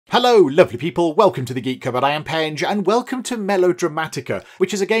Hello, lovely people, welcome to the Geek Cupboard. I am Penge, and welcome to Melodramatica,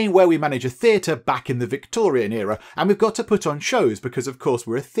 which is a game where we manage a theatre back in the Victorian era, and we've got to put on shows because, of course,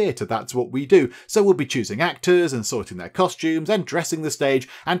 we're a theatre, that's what we do. So we'll be choosing actors and sorting their costumes and dressing the stage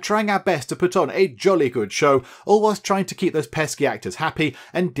and trying our best to put on a jolly good show, all whilst trying to keep those pesky actors happy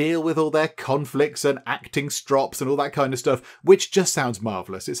and deal with all their conflicts and acting strops and all that kind of stuff, which just sounds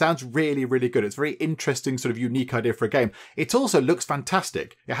marvellous. It sounds really, really good. It's a very interesting, sort of unique idea for a game. It also looks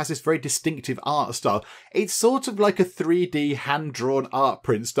fantastic. It has this very distinctive art style. It's sort of like a 3D hand-drawn art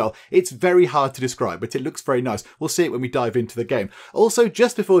print style. It's very hard to describe, but it looks very nice. We'll see it when we dive into the game. Also,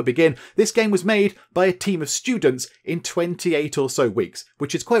 just before we begin, this game was made by a team of students in 28 or so weeks,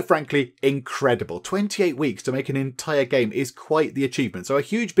 which is quite frankly incredible. 28 weeks to make an entire game is quite the achievement. So a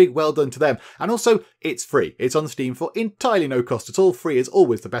huge big well done to them. And also, it's free. It's on Steam for entirely no cost at all. Free is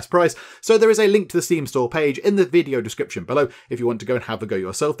always the best price. So there is a link to the Steam store page in the video description below. If you want to go and have a go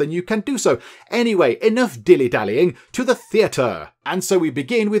yourself, then you can do so. Anyway, enough dilly-dallying, to the theatre. And so we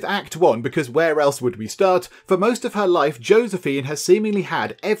begin with Act 1, because where else would we start? For most of her life, Josephine has seemingly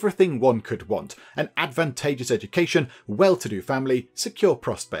had everything one could want. An advantageous education, well-to-do family, secure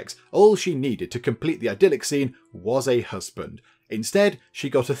prospects. All she needed to complete the idyllic scene was a husband. Instead, she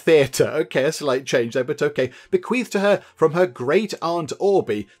got a theatre. Okay, a slight change there, but okay. Bequeathed to her from her great-aunt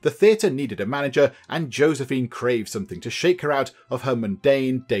Orby, the theatre needed a manager, and Josephine craved something to shake her out of her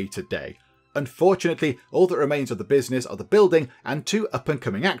mundane day-to-day. Unfortunately, all that remains of the business are the building and two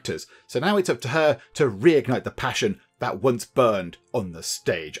up-and-coming actors, so now it's up to her to reignite the passion that once burned on the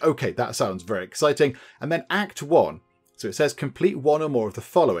stage. Okay, that sounds very exciting. And then Act 1. So it says complete one or more of the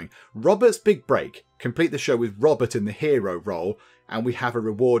following. Robert's big break. Complete the show with Robert in the hero role. And we have a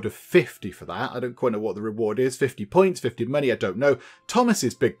reward of 50 for that. I don't quite know what the reward is. 50 points, 50 money, I don't know.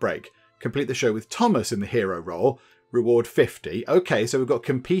 Thomas's big break. Complete the show with Thomas in the hero role. Reward 50. Okay, so we've got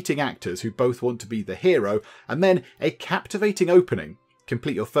competing actors who both want to be the hero. And then a captivating opening.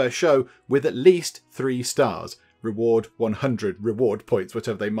 Complete your first show with at least 3 stars. Reward 100 reward points,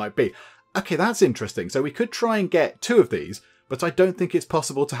 whatever they might be. Okay, that's interesting. So we could try and get 2 of these, but I don't think it's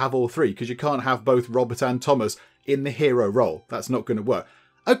possible to have all 3 because you can't have both Robert and Thomas in the hero role. That's not going to work.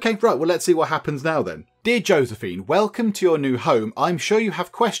 Okay, right, well, let's see what happens now then. Dear Josephine, welcome to your new home. I'm sure you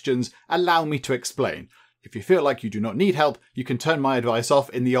have questions. Allow me to explain. If you feel like you do not need help, you can turn my advice off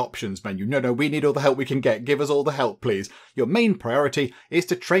in the options menu. No, we need all the help we can get. Give us all the help, please. Your main priority is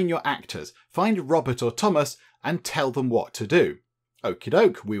to train your actors. Find Robert or Thomas and tell them what to do. Okie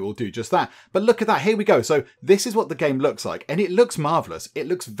doke, we will do just that. But look at that, here we go. So this is what the game looks like, and it looks marvellous. It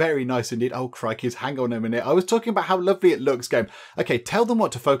looks very nice indeed. Oh, crikey, hang on a minute. I was talking about how lovely it looks, game. Okay, tell them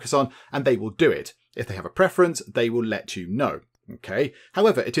what to focus on, and they will do it. If they have a preference, they will let you know. Okay,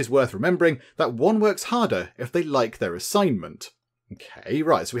 however, it is worth remembering that one works harder if they like their assignment. Okay,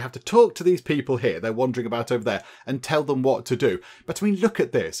 right, so we have to talk to these people here. They're wandering about over there and tell them what to do. But I mean, look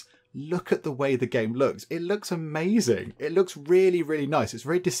at this. Look at the way the game looks. It looks amazing. It looks really, really nice. It's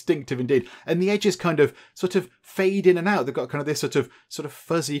very distinctive indeed. And the edges kind of sort of fade in and out. They've got kind of this sort of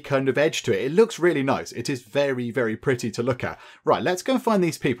fuzzy kind of edge to it. It looks really nice. It is very, very pretty to look at. Right, let's go and find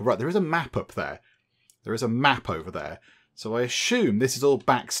these people. Right, there is a map up there. There is a map over there. So I assume this is all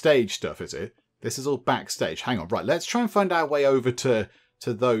backstage stuff, is it? This is all backstage. Hang on. Right, let's try and find our way over to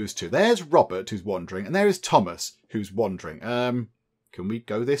those two. There's Robert, who's wandering, and there is Thomas, who's wandering. Can we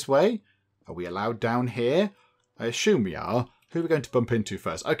go this way? Are we allowed down here? I assume we are. Who are we going to bump into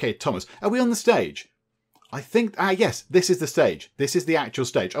first? Okay, Thomas. Are we on the stage? I think... yes, this is the stage. This is the actual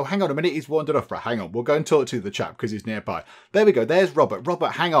stage. Oh, hang on a minute. He's wandered off. Right, hang on. We'll go and talk to the chap because he's nearby. There we go. There's Robert.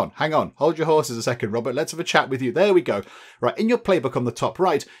 Robert, hang on. Hang on. Hold your horses a second, Robert. Let's have a chat with you. There we go. Right, in your playbook on the top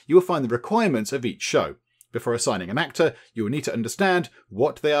right, you will find the requirements of each show. Before assigning an actor, you will need to understand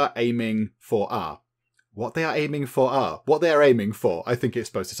what they are aiming for are. What they are aiming for are. What they are aiming for, I think it's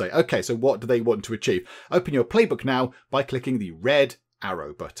supposed to say. Okay, so what do they want to achieve? Open your playbook now by clicking the red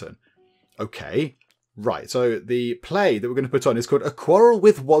arrow button. Okay, right, so the play that we're going to put on is called A Quarrel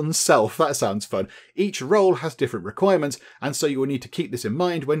with Oneself. That sounds fun. Each role has different requirements, and so you will need to keep this in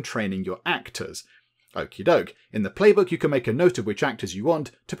mind when training your actors. Okie doke. In the playbook, you can make a note of which actors you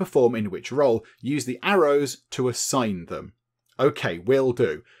want to perform in which role. Use the arrows to assign them. Okay, will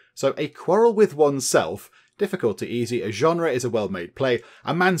do. So, A Quarrel with Oneself, difficulty easy, a genre is a well-made play.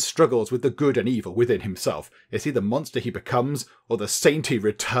 A man struggles with the good and evil within himself. Is he the monster he becomes, or the saint he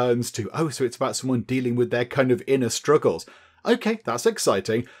returns to? Oh, so it's about someone dealing with their kind of inner struggles. Okay, that's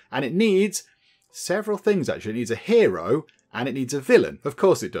exciting. And it needs several things, actually. It needs a hero, and it needs a villain. Of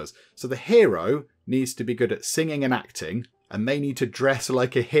course it does. So the hero needs to be good at singing and acting, and they need to dress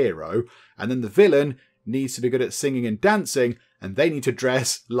like a hero. And then the villain needs to be good at singing and dancing, and they need to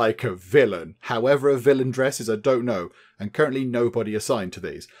dress like a villain. However a villain dresses, I don't know, and currently nobody assigned to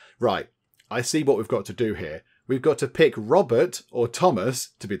these. Right, I see what we've got to do here. We've got to pick Robert or Thomas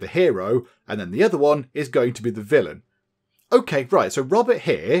to be the hero, and then the other one is going to be the villain. Okay, right, so Robert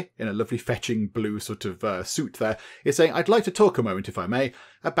here, in a lovely fetching blue sort of suit there, is saying, I'd like to talk a moment, if I may,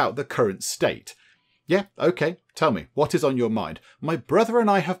 about the current state. Yeah, okay, tell me, what is on your mind? My brother and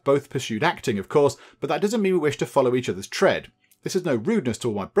I have both pursued acting, of course, but that doesn't mean we wish to follow each other's tread. This is no rudeness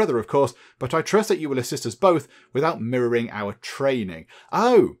toward my brother, of course, but I trust that you will assist us both without mirroring our training.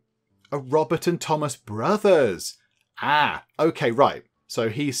 Oh, are Robert and Thomas brothers? Ah, okay, right. So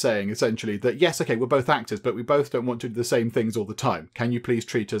he's saying essentially that, yes, okay, we're both actors, but we both don't want to do the same things all the time. Can you please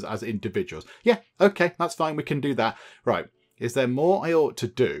treat us as individuals? Yeah, okay, that's fine, we can do that. Right, is there more I ought to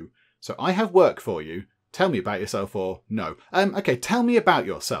do? So I have work for you. Tell me about yourself or no. Okay, tell me about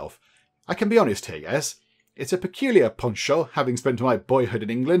yourself. I can be honest here, yes? It's a peculiar penchant, having spent my boyhood in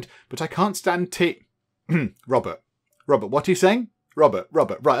England, but I can't stand tea. Robert, what are you saying? Robert,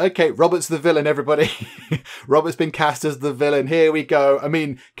 right, okay, Robert's the villain, everybody. Robert's been cast as the villain, here we go. I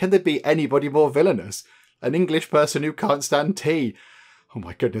mean, can there be anybody more villainous? An English person who can't stand tea. Oh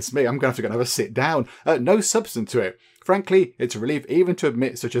my goodness me, I'm going to have to go and have a sit down. No substance to it. Frankly, it's a relief even to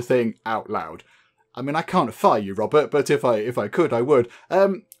admit such a thing out loud. I mean, I can't fire you, Robert, but if I could, I would.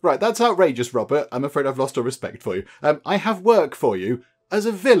 Right, that's outrageous, Robert. I'm afraid I've lost all respect for you. I have work for you. As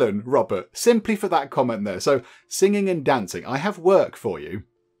a villain, Robert, simply for that comment there. So, singing and dancing, I have work for you.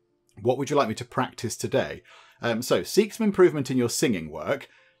 What would you like me to practice today? So, seek some improvement in your singing work.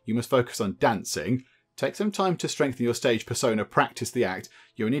 You must focus on dancing. Take some time to strengthen your stage persona, practice the act.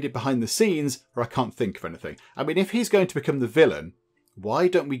 You're needed behind the scenes, or I can't think of anything. I mean, if he's going to become the villain, why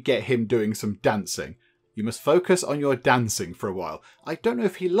don't we get him doing some dancing? You must focus on your dancing for a while. I don't know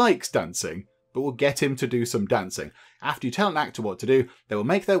if he likes dancing, but we'll get him to do some dancing. After you tell an actor what to do, they will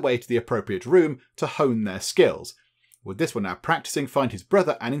make their way to the appropriate room to hone their skills. With this one now practicing, find his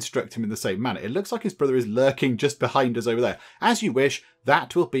brother and instruct him in the same manner. It looks like his brother is lurking just behind us over there. As you wish,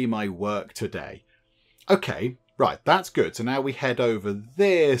 that will be my work today. Okay, right, that's good. So now we head over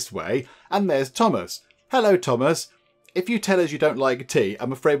this way, and there's Thomas. Hello, Thomas. If you tell us you don't like tea,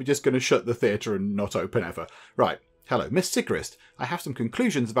 I'm afraid we're just going to shut the theatre and not open ever. Right. Hello, Miss Sigrist. I have some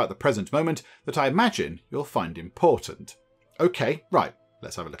conclusions about the present moment that I imagine you'll find important. Okay, right,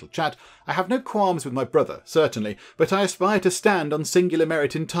 let's have a little chat. I have no qualms with my brother, certainly, but I aspire to stand on singular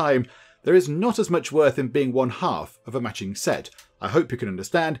merit in time. There is not as much worth in being one half of a matching set. I hope you can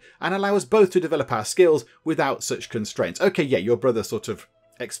understand and allow us both to develop our skills without such constraints. Okay, yeah, your brother sort of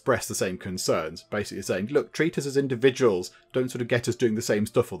expressed the same concerns, basically saying, look, treat us as individuals, don't sort of get us doing the same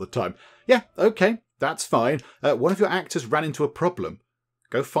stuff all the time. Yeah, okay, that's fine. One of your actors ran into a problem.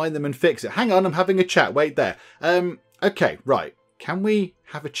 Go find them and fix it. Hang on, I'm having a chat, wait there. Okay, right, can we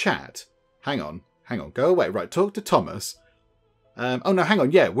have a chat? Hang on, go away. Right, talk to Thomas. Oh no, hang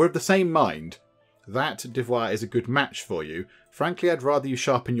on, yeah, we're of the same mind. That devoir is a good match for you. Frankly, I'd rather you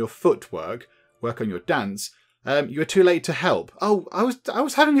sharpen your footwork, work on your dance. You were too late to help. Oh, I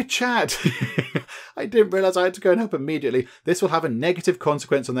was having a chat. I didn't realise I had to go and help immediately. This will have a negative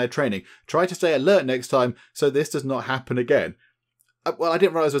consequence on their training. Try to stay alert next time so this does not happen again. Well, I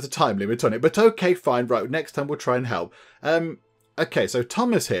didn't realise there was a time limit on it, but okay, fine. Right, next time we'll try and help. Okay, so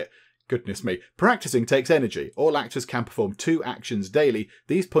Thomas here. Goodness me. Practicing takes energy. All actors can perform 2 actions daily.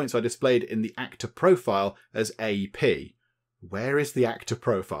 These points are displayed in the actor profile as AP. Where is the actor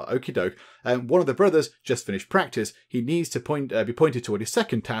profile? Okie doke. One of the brothers just finished practice. He needs to be pointed toward his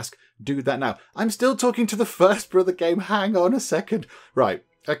second task. Do that now. I'm still talking to the first brother game. Hang on a second. Right.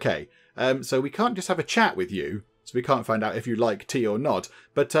 Okay. So we can't just have a chat with you. So we can't find out if you like tea or not.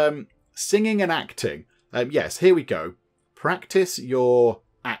 But singing and acting. Yes, here we go. Practice your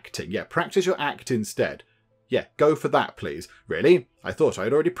acting. Yeah, practice your act instead. Yeah, go for that, please. Really? I thought I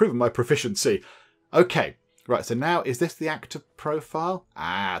had already proven my proficiency. Okay. Right, so now, is this the actor profile?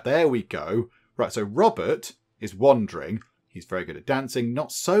 Ah, there we go. Right, so Robert is wandering. He's very good at dancing,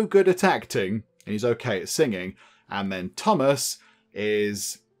 not so good at acting, and he's okay at singing. And then Thomas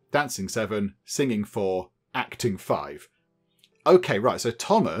is dancing 7, singing 4, acting 5. Okay, right, so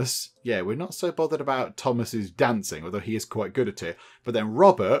Thomas, yeah, we're not so bothered about Thomas's dancing, although he is quite good at it. But then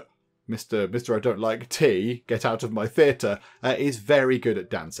Robert, Mr. I don't like tea, get out of my theatre, is very good at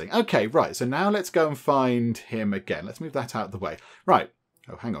dancing. Okay, right, so now let's go and find him again. Let's move that out of the way. Right.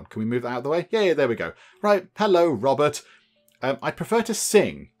 Oh, hang on. Can we move that out of the way? Yeah, there we go. Right. Hello, Robert. I'd prefer to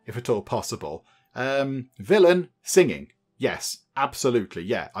sing, if at all possible. Villain, singing. Yes, absolutely.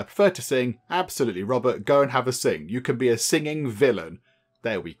 Yeah, I prefer to sing. Absolutely, Robert. Go and have a sing. You can be a singing villain.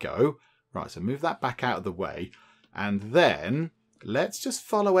 There we go. Right, so move that back out of the way. And then let's just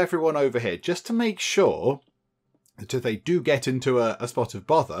follow everyone over here just to make sure that if they do get into a spot of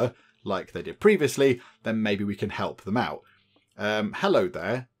bother, like they did previously, then maybe we can help them out. Hello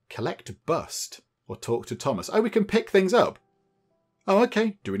there. Collect bust or talk to Thomas. Oh, we can pick things up. Oh,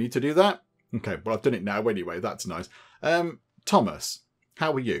 okay. Do we need to do that? Okay, well, I've done it now anyway. That's nice. Thomas,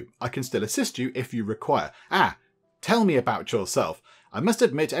 how are you? I can still assist you if you require. Ah, tell me about yourself. I must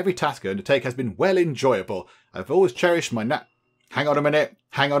admit every task I undertake has been well enjoyable. I've always cherished my Hang on a minute.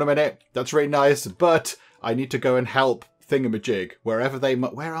 Hang on a minute. That's really nice, but I need to go and help Thingamajig wherever they...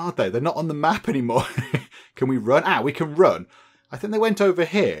 Where are they? They're not on the map anymore. Can we run? Ah, we can run. I think they went over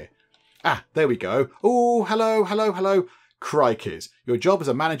here. Ah, there we go. Oh, hello, hello, hello. Crikeys. Your job as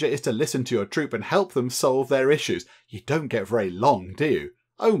a manager is to listen to your troupe and help them solve their issues. You don't get very long, do you?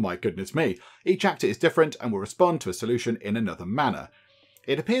 Oh my goodness me. Each actor is different and will respond to a solution in another manner.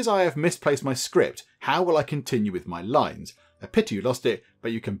 It appears I have misplaced my script. How will I continue with my lines? A pity you lost it,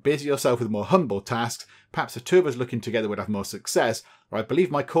 but you can busy yourself with more humble tasks. Perhaps the two of us looking together would have more success, or I believe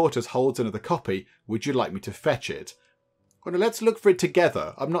my quarters holds another copy. Would you like me to fetch it? Well, let's look for it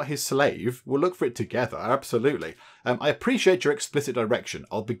together. I'm not his slave. We'll look for it together, absolutely. I appreciate your explicit direction.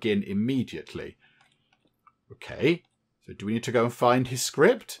 I'll begin immediately. Okay, so do we need to go and find his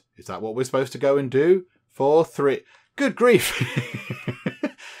script? Is that what we're supposed to go and do? 4, 3... Good grief!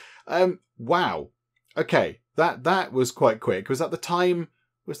 Wow. Okay, that was quite quick. Was that the time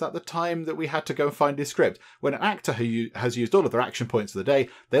that we had to go and find his script? When an actor who has used all of their action points of the day,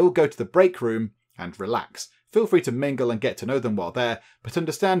 they will go to the break room and relax. Feel free to mingle and get to know them while there, but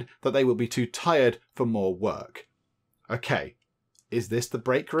understand that they will be too tired for more work. Okay, is this the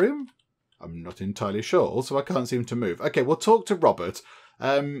break room? I'm not entirely sure, also I can't seem to move. Okay, we'll talk to Robert.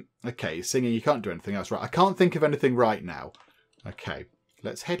 Okay, singing, you can't do anything else, right? I can't think of anything right now. Okay,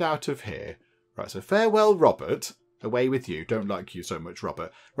 let's head out of here. Right, so farewell, Robert. Away with you. Don't like you so much,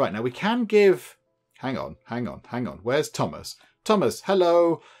 Robert. Right, now we can give... Hang on. Where's Thomas? Thomas,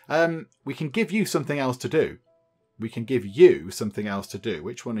 hello. We can give you something else to do. Which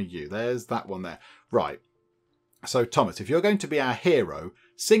one are you? There's that one there. Right. So, Thomas, if you're going to be our hero,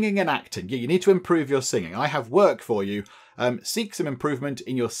 singing and acting, yeah, you need to improve your singing. I have work for you. Seek some improvement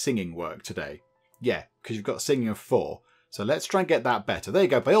in your singing work today. Yeah, because you've got singing of 4. So let's try and get that better. There you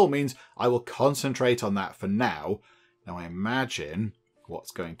go. By all means, I will concentrate on that for now. Now, I imagine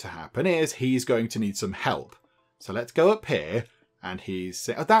what's going to happen is he's going to need some help. So let's go up here and he's...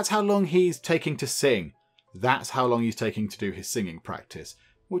 Oh, that's how long he's taking to sing. That's how long he's taking to do his singing practice.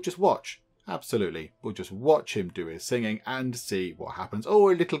 We'll just watch. Absolutely. We'll just watch him do his singing and see what happens. Oh,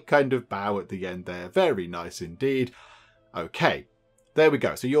 a little kind of bow at the end there. Very nice indeed. Okay. There we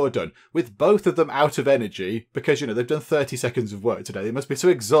go. So you're done. With both of them out of energy, because, you know, they've done 30 seconds of work today. They must be so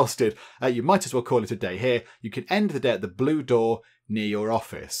exhausted. You might as well call it a day here. You can end the day at the blue door near your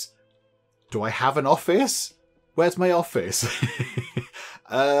office. Do I have an office? Where's my office?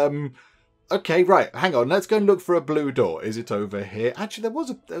 Okay, right. Hang on. Let's go and look for a blue door. Is it over here? Actually,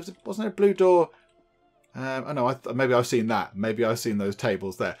 wasn't there a blue door? Oh no, maybe I've seen that. Maybe I've seen those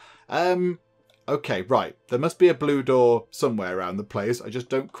tables there. Okay, right. There must be a blue door somewhere around the place. I just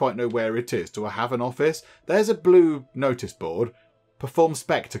don't quite know where it is. Do I have an office? There's a blue notice board. Perform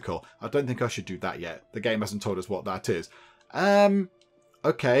spectacle. I don't think I should do that yet. The game hasn't told us what that is.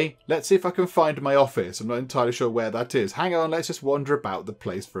 Okay, let's see if I can find my office. I'm not entirely sure where that is. Hang on, let's just wander about the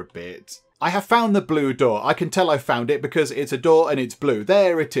place for a bit. I have found the blue door. I can tell I found it because it's a door and it's blue.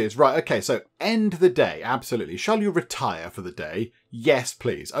 There it is. Right, okay, so end the day. Absolutely. Shall you retire for the day? Yes,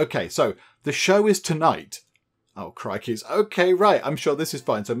 please. Okay, so the show is tonight. Oh, crikeys. Okay, right. I'm sure this is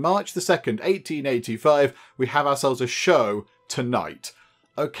fine. So March the 2nd, 1885, we have ourselves a show tonight.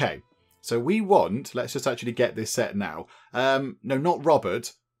 Okay, so we want... Let's just actually get this set now. No, not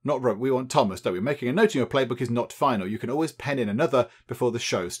Robert. Not Robert. We want Thomas, don't we? Making a note in your playbook is not final. You can always pen in another before the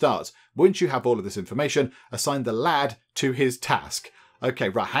show starts. Once you have all of this information, assign the lad to his task. Okay,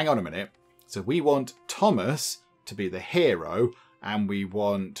 right. Hang on a minute. So we want Thomas to be the hero and we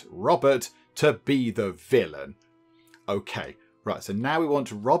want Robert to be the villain. Okay, right. So now we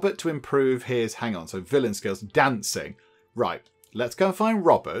want Robert to improve his... Hang on. So villain skills, dancing. Right. Let's go and find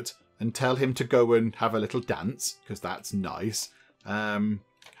Robert and tell him to go and have a little dance because that's nice.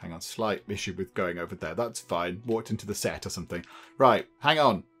 Hang on, slight issue with going over there. That's fine. Walked into the set or something. Right, hang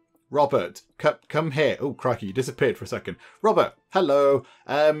on. Robert, come here. Oh, crikey, you disappeared for a second. Robert, hello.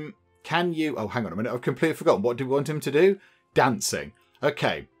 Can you... Oh, hang on a minute. I've completely forgotten. What do we want him to do? Dancing.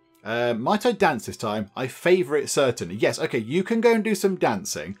 Okay. Might I dance this time? I favour it certainly. Yes, okay, you can go and do some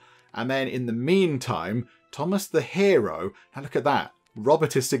dancing. And then in the meantime, Thomas the hero... Now look at that.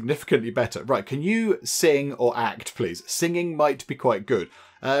 Robert is significantly better. Right, can you sing or act, please? Singing might be quite good.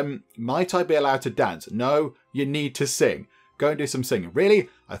 Might I be allowed to dance? No, you need to sing. Go and do some singing. Really?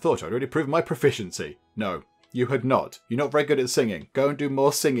 I thought I'd already proved my proficiency. No, you had not. You're not very good at singing. Go and do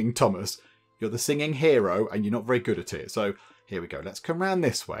more singing, Thomas. You're the singing hero and you're not very good at it. So here we go. Let's come round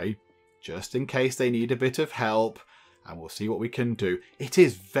this way, just in case they need a bit of help. And we'll see what we can do. It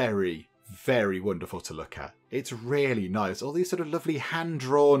is very, very wonderful to look at. It's really nice. All these sort of lovely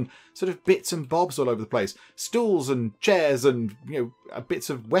hand-drawn sort of bits and bobs all over the place. Stools and chairs and, you know, bits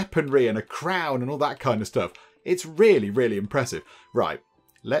of weaponry and a crown and all that kind of stuff. It's really, really impressive. Right,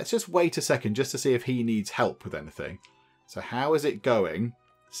 let's just wait a second just to see if he needs help with anything. So how is it going?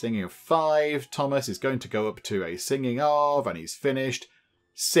 Singing of 5. Thomas is going to go up to a singing of, and he's finished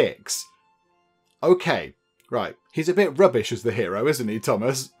 6. Okay. Right, he's a bit rubbish as the hero, isn't he,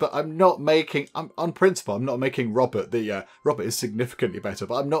 Thomas? But I'm not making... on principle, I'm not making Robert the... Robert is significantly better,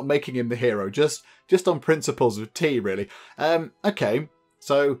 but I'm not making him the hero, just on principles of tea, really. Okay,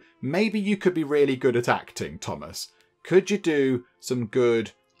 so maybe you could be really good at acting, Thomas. Could you do some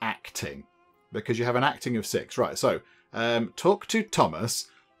good acting? Because you have an acting of 6. Right, so talk to Thomas,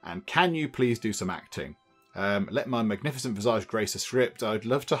 and can you please do some acting? Let my magnificent visage grace a script. I'd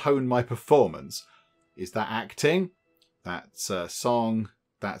love to hone my performance. Is that acting? That's song.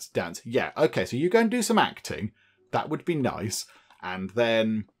 That's dance. Yeah, okay, so you go and do some acting. That would be nice. And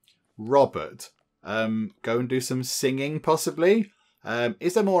then Robert, go and do some singing, possibly.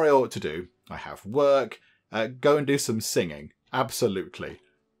 Is there more I ought to do? I have work. Go and do some singing. Absolutely.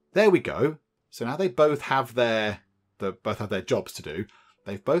 There we go. So now they both have their jobs to do.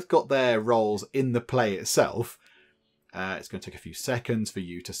 They've both got their roles in the play itself. It's going to take a few seconds for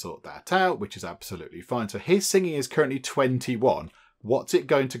you to sort that out, which is absolutely fine. So his singing is currently 21. What's it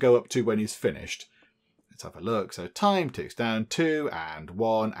going to go up to when he's finished? Let's have a look. So time ticks down 2 and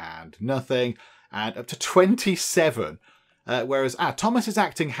 1 and nothing, and up to 27. Whereas Thomas's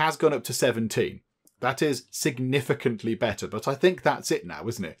acting has gone up to 17. That is significantly better, but I think that's it now,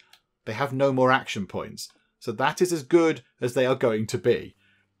 isn't it? They have no more action points. So that is as good as they are going to be.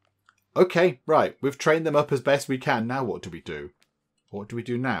 Okay, right, we've trained them up as best we can. Now what do we do? What do we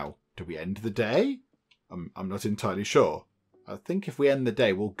do now? Do we end the day? I'm not entirely sure. I think if we end the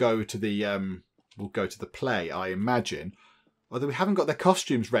day, we'll go to the play, I imagine. Although we haven't got their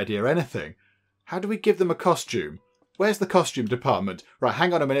costumes ready or anything. How do we give them a costume? Where's the costume department? Right,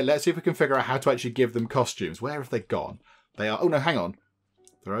 hang on a minute. Let's see if we can figure out how to actually give them costumes. Where have they gone? They are... Oh, no, hang on.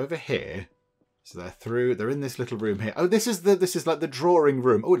 They're over here. So they're in this little room here. Oh, this is like the drawing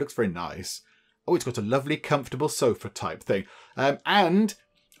room. Oh, it looks very nice. Oh, it's got a lovely, comfortable sofa type thing. And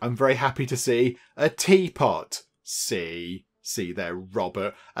I'm very happy to see a teapot. See there,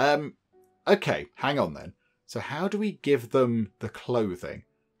 Robert. Okay, hang on then. So how do we give them the clothing?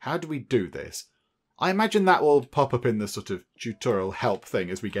 How do we do this? I imagine that will pop up in the sort of tutorial help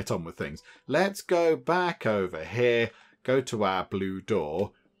thing as we get on with things. Let's go back over here, go to our blue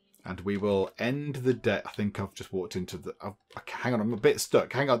door, and we will end the day. I think I've just walked into the... Oh, hang on, I'm a bit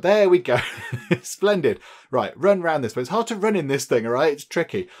stuck. Hang on, there we go. Splendid. Right, run round this way. It's hard to run in this thing, all right? It's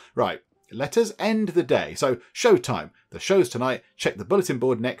tricky. Right, let us end the day. So, showtime. The show's tonight. Check the bulletin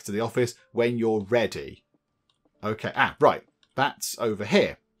board next to the office when you're ready. Okay, right. That's over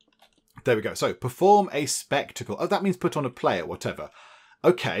here. There we go. So, perform a spectacle. Oh, that means put on a play or whatever.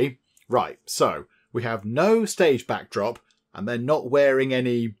 Okay, right. So, we have no stage backdrop, and they're not wearing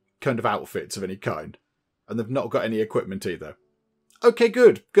any kind of outfits of any kind, and they've not got any equipment either. Okay,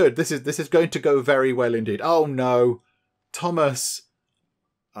 good. This is going to go very well indeed. Oh no, Thomas.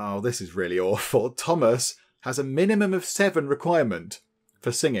 Oh, this is really awful. Thomas has a minimum of 7 requirement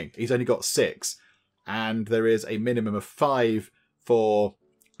for singing. He's only got 6, and there is a minimum of 5 for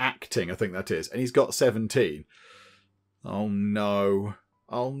acting. I think that is, and he's got 17. Oh no.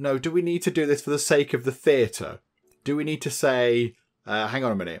 Oh no. Do we need to do this for the sake of the theatre? Do we need to say? Hang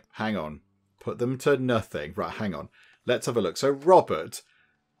on a minute. Hang on. Put them to nothing. Right, hang on. Let's have a look. So, Robert.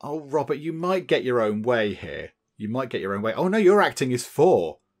 Oh, Robert, you might get your own way here. You might get your own way. Oh, no, your acting is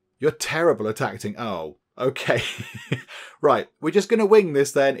 4. You're terrible at acting. Oh, okay. Right, we're just going to wing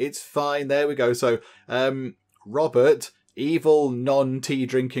this then. It's fine. There we go. So, Robert, evil, non-tea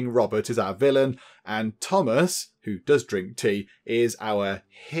drinking Robert is our villain. And Thomas, who does drink tea, is our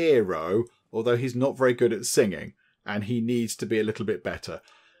hero, although he's not very good at singing. And he needs to be a little bit better.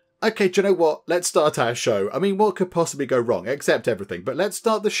 Okay, do you know what? Let's start our show. I mean, what could possibly go wrong? Except everything. But let's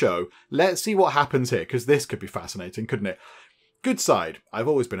start the show. Let's see what happens here, because this could be fascinating, couldn't it? Good side. I've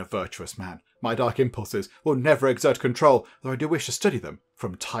always been a virtuous man. My dark impulses will never exert control, though I do wish to study them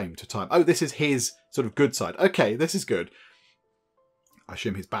from time to time. Oh, this is his sort of good side. Okay, this is good. I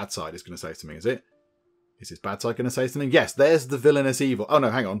assume his bad side is going to say something, is it? Is his bad side going to say something? Yes, there's the villainous evil. Oh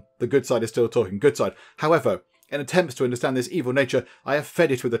no, hang on. The good side is still talking. Good side. However, in attempts to understand this evil nature, I have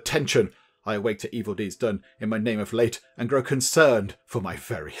fed it with attention. I awake to evil deeds done in my name of late, and grow concerned for my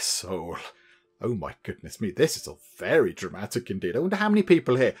very soul. Oh my goodness me, this is all very dramatic indeed. I wonder how many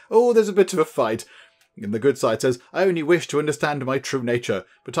people here. Oh, there's a bit of a fight. And the good side says, I only wish to understand my true nature,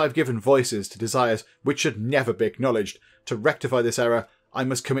 but I've given voices to desires which should never be acknowledged. To rectify this error, I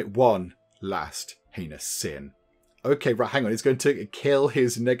must commit one last heinous sin. Okay, right, hang on. He's going to kill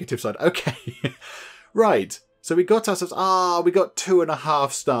his negative side. Okay. Right. So we got ourselves... we got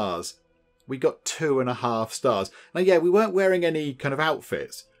 2.5 stars. We got 2.5 stars. Now, yeah, we weren't wearing any kind of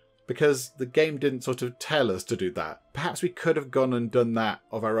outfits because the game didn't sort of tell us to do that. Perhaps we could have gone and done that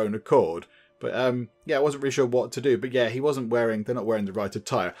of our own accord. But, yeah, I wasn't really sure what to do. But, yeah, they're not wearing the right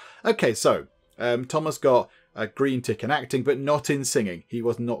attire. Okay, so Thomas got a green tick in acting, but not in singing. He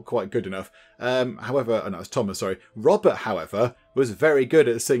was not quite good enough. However, it's Thomas, sorry. Robert, however, was very good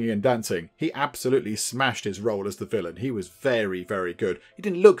at singing and dancing. He absolutely smashed his role as the villain. He was very, very good. He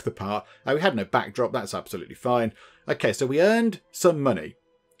didn't look the part. We had no backdrop. That's absolutely fine. Okay, so we earned some money.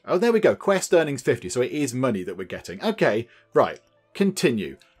 Oh, there we go. Quest earnings 50. So it is money that we're getting. Okay, right.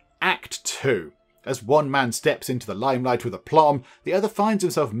 Continue. Act 2. As one man steps into the limelight with aplomb, the other finds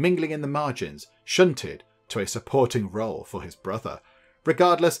himself mingling in the margins, shunted to a supporting role for his brother.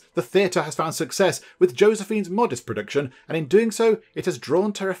 Regardless, the theatre has found success with Josephine's modest production, and in doing so, it has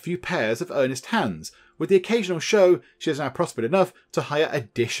drawn to her a few pairs of earnest hands. With the occasional show, she has now prospered enough to hire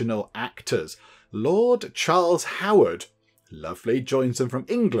additional actors. Lord Charles Howard, lovely, joins them from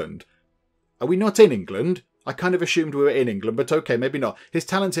England. Are we not in England? I kind of assumed we were in England, but okay, maybe not. His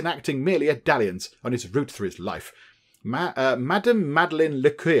talents in acting merely a dalliance on his route through his life. Madame Madeleine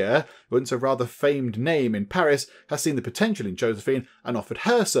Lecuyer, once a rather famed name in Paris, has seen the potential in Josephine and offered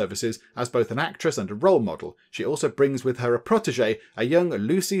her services as both an actress and a role model. She also brings with her a protégé, a young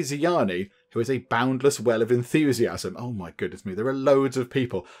Lucy Ziani, who is a boundless well of enthusiasm. Oh my goodness me, there are loads of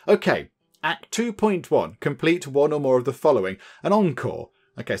people. Okay, Act 2.1, complete one or more of the following. An encore.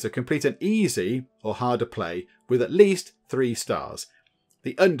 Okay, so complete an easy or harder play with at least 3 stars.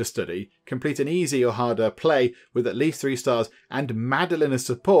 The understudy, complete an easy or harder play with at least 3 stars and Madeline as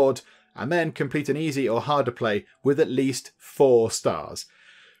support, and then complete an easy or harder play with at least 4 stars.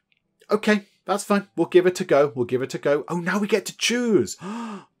 Okay, that's fine. We'll give it a go. We'll give it a go. Oh, now we get to choose.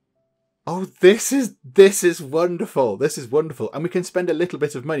 Oh, this is wonderful. This is wonderful. And we can spend a little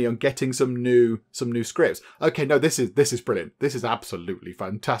bit of money on getting some new scripts. Okay, no, this is brilliant. This is absolutely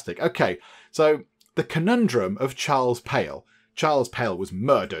fantastic. Okay, so the conundrum of Charles Pale. Charles Pale was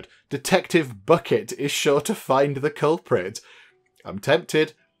murdered. Detective Bucket is sure to find the culprit. I'm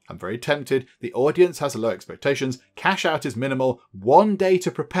tempted. I'm very tempted. The audience has low expectations. Cash out is minimal. 1 day to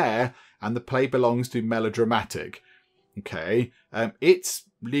prepare. And the play belongs to Melodramatic. Okay. It's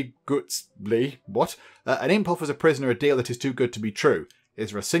what? An imp offers a prisoner a deal that is too good to be true.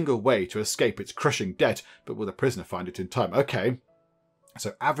 Is there a single way to escape its crushing debt? But will the prisoner find it in time? Okay.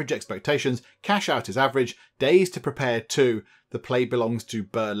 So average expectations, cash out is average, days to prepare 2, the play belongs to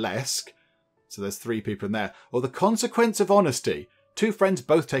burlesque. So there's 3 people in there. Or the consequence of honesty. 2 friends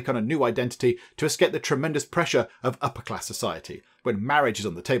both take on a new identity to escape the tremendous pressure of upper class society. When marriage is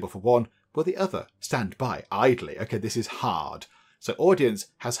on the table for one, will the other stand by idly? Okay, this is hard. So audience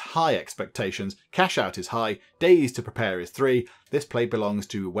has high expectations, cash out is high, days to prepare is 3, this play belongs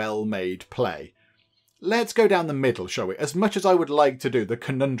to well-made play. Let's go down the middle, shall we? As much as I would like to do the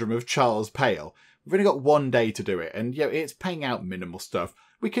conundrum of Charles Pale, we've only got 1 day to do it, and it's paying out minimal stuff.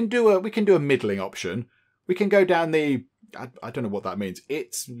 We can do a middling option. We can go down the I don't know what that means.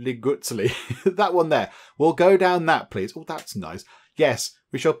 It's Ligutzli. That one there. We'll go down that, please. Oh, that's nice. Yes,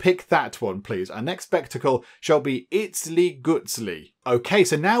 we shall pick that one, please. Our next spectacle shall be It's Ligutzli. Okay,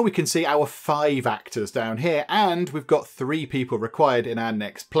 so now we can see our 5 actors down here, and we've got 3 people required in our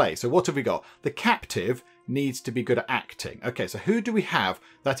next play. So what have we got? The captive needs to be good at acting. Okay, so who do we have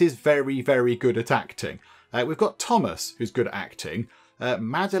that is very, very good at acting? We've got Thomas, who's good at acting.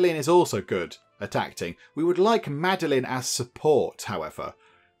 Madeline is also good at acting. We would like Madeline as support, however.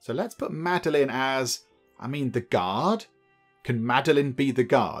 So let's put Madeline as, the guard. Can Madeline be the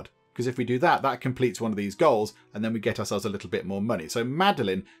guard? Because if we do that, that completes one of these goals, and then we get ourselves a little bit more money. So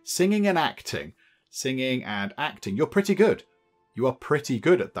Madeline, singing and acting. Singing and acting. You're pretty good. You are pretty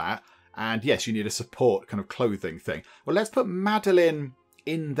good at that. And yes, you need a support kind of clothing thing. Well, let's put Madeline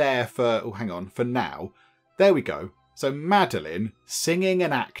in there for now. There we go. So Madeline, singing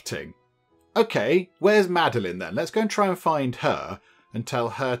and acting. Okay, where's Madeline then? Let's go and try and find her and tell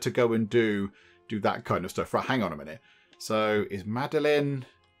her to go and do that kind of stuff. Right, hang on a minute. So is Madeline...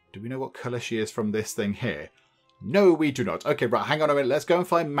 Do we know what colour she is from this thing here? No, we do not. Okay, right, hang on a minute. Let's go and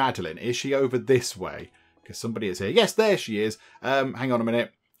find Madeline. Is she over this way? Because somebody is here. Yes, there she is. Hang on a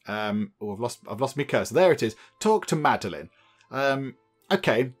minute. Oh, I've lost my cursor. There it is. Talk to Madeline.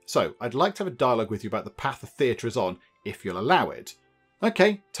 Okay, so I'd like to have a dialogue with you about the path the theatre is on, if you'll allow it.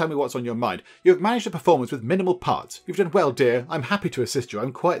 Okay, tell me what's on your mind. You have managed a performance with minimal parts. You've done well, dear. I'm happy to assist you.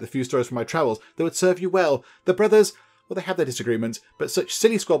 I'm quite the few stories from my travels that would serve you well. The brothers, well, they have their disagreements, but such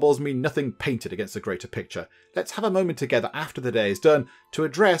silly squabbles mean nothing painted against the greater picture. Let's have a moment together after the day is done to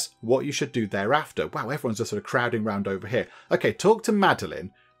address what you should do thereafter. Wow, everyone's just sort of crowding round over here. Okay, talk to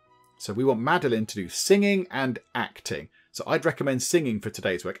Madeline. So we want Madeline to do singing and acting. So I'd recommend singing for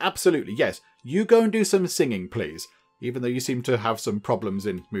today's work. Absolutely, yes. You go and do some singing, please. Even though you seem to have some problems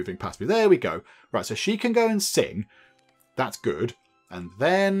in moving past me. There we go. Right, so she can go and sing. That's good. And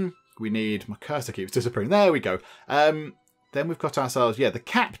then we need... My cursor keeps disappearing. There we go. Then we've got ourselves, yeah, the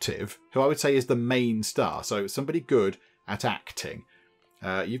captive, who I would say is the main star. So somebody good at acting.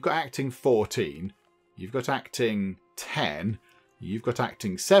 You've got acting 14. You've got acting 10. You've got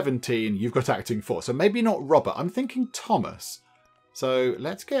acting 17. You've got acting 4. So maybe not Robert. I'm thinking Thomas. So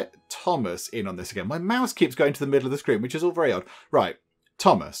let's get Thomas in on this again. My mouse keeps going to the middle of the screen, which is all very odd. Right,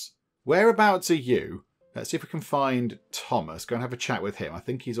 Thomas, whereabouts are you? Let's see if we can find Thomas. Go and have a chat with him. I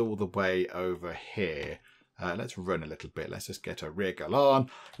think he's all the way over here. Let's run a little bit. Let's just get a wriggle on.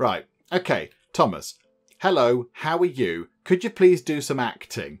 Right, okay, Thomas. Hello, how are you? Could you please do some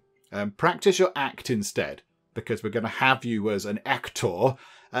acting? Practice your act instead, because we're going to have you as an actor.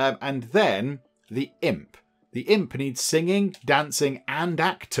 And then the imp. The imp needs singing, dancing, and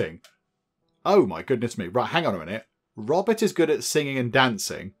acting. Oh my goodness me. Right, hang on a minute. Robert is good at singing and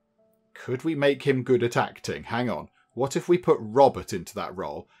dancing. Could we make him good at acting? Hang on. What if we put Robert into that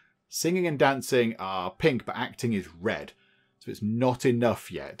role? Singing and dancing are pink, but acting is red. So it's not enough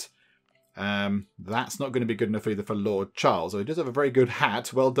yet. That's not going to be good enough either for Lord Charles. So he does have a very good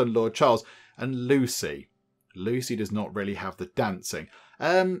hat. Well done, Lord Charles. And Lucy. Lucy does not really have the dancing.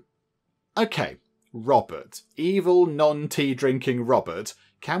 Okay. Robert. Evil, non-tea drinking Robert.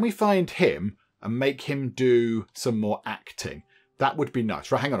 Can we find him and make him do some more acting? That would be nice.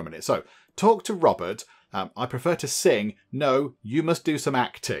 Right, hang on a minute. So, talk to Robert. I prefer to sing. No, you must do some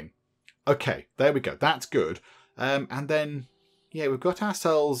acting. Okay, there we go. That's good. And then, yeah, we've got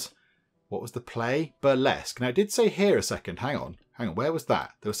ourselves... What was the play? Burlesque. Now, it did say here a second. Hang on. Where was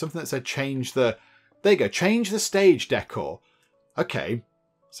that? There was something that said change the... There you go. Change the stage decor. Okay.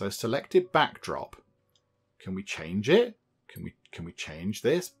 So, selected backdrop. Can we change it? Can we change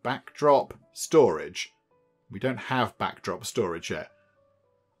this? Backdrop storage. We don't have backdrop storage yet.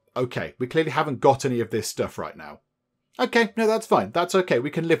 Okay, we clearly haven't got any of this stuff right now. Okay, no, that's fine. That's okay. We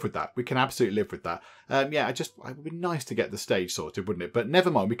can live with that. We can absolutely live with that. Yeah, it would be nice to get the stage sorted, wouldn't it? But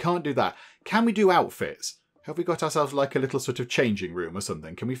never mind, we can't do that. Can we do outfits? Have we got ourselves like a little sort of changing room or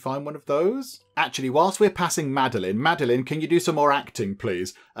something? Can we find one of those? Actually, whilst we're passing Madeline, can you do some more acting,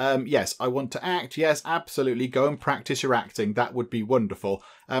 please? Yes, I want to act. Yes, absolutely. Go and practice your acting. That would be wonderful.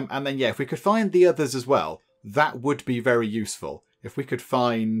 And then, yeah, if we could find the others as well, that would be very useful. If we could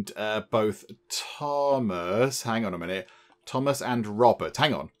find both Thomas... Hang on a minute. Thomas and Robert.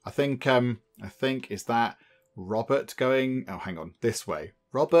 Hang on. I think, is that Robert going... Oh, hang on. This way.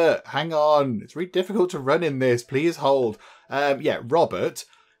 Robert, hang on. It's really difficult to run in this. Please hold. Yeah, Robert.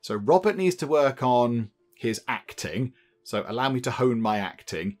 So Robert needs to work on his acting. So allow me to hone my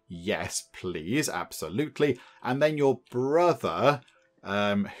acting. Yes, please. Absolutely. And then your brother,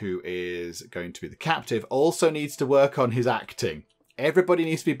 who is going to be the captive, also needs to work on his acting. Everybody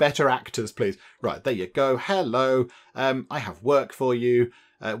needs to be better actors, please. Right, there you go. Hello. I have work for you.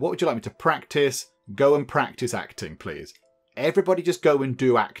 What would you like me to practice? Go and practice acting, please. Everybody just go and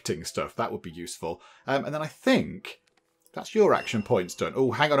do acting stuff. That would be useful. And then I think that's your action points done.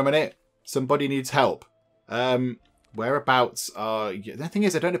 Oh, hang on a minute. Somebody needs help. Whereabouts are you? The thing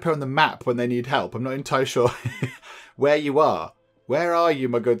is, I don't appear on the map when they need help. I'm not entirely sure where you are. Where are you,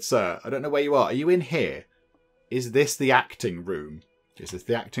 my good sir? I don't know where you are. Are you in here? Is this the acting room? Is this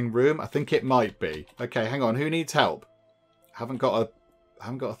the acting room? I think it might be. Okay, hang on. Who needs help? I haven't got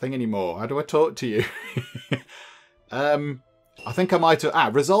a thing anymore. How do I talk to you? I think I might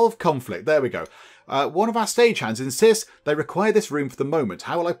have... resolve conflict. There we go. One of our stagehands insists they require this room for the moment.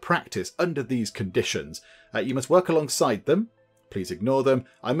 How will I practice under these conditions? You must work alongside them. Please ignore them.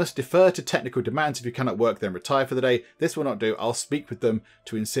 I must defer to technical demands. If you cannot work, then retire for the day. This will not do. I'll speak with them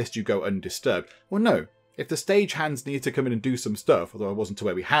to insist you go undisturbed. Well, no. If the stagehands need to come in and do some stuff, although I wasn't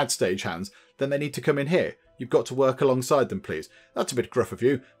aware we had stagehands, then they need to come in here. You've got to work alongside them, please. That's a bit gruff of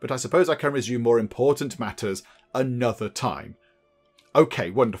you, but I suppose I can resume more important matters another time. Okay,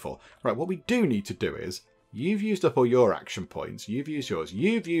 wonderful. Right, what we do need to do is, you've used up all your action points. You've used yours.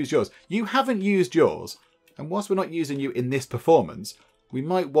 You've used yours. You haven't used yours. And whilst we're not using you in this performance, we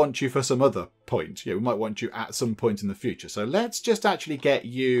might want you for some other point. Yeah, we might want you at some point in the future. So let's just actually get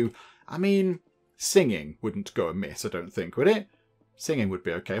you... I mean, singing wouldn't go amiss, I don't think, would it? Singing would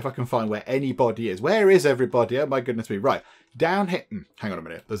be okay if I can find where anybody is. Where is everybody? Oh my goodness me. Right, down here. Hang on a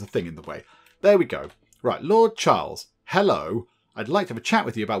minute. There's a thing in the way. There we go. Right, Lord Charles, hello. I'd like to have a chat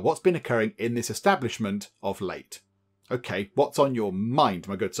with you about what's been occurring in this establishment of late. Okay, what's on your mind,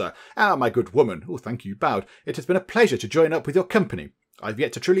 my good sir? Ah, my good woman. Oh, thank you, bowed. It has been a pleasure to join up with your company. I've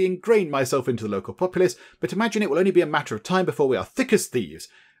yet to truly ingrain myself into the local populace, but imagine it will only be a matter of time before we are thick as thieves.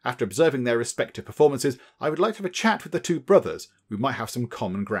 After observing their respective performances, I would like to have a chat with the two brothers. We might have some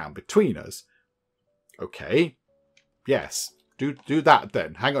common ground between us. Okay. Yes. Do that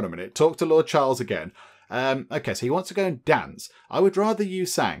then. Hang on a minute. Talk to Lord Charles again. Okay, so he wants to go and dance. I would rather you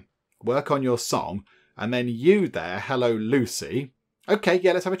sang. Work on your song. And then you there, hello Lucy. Okay,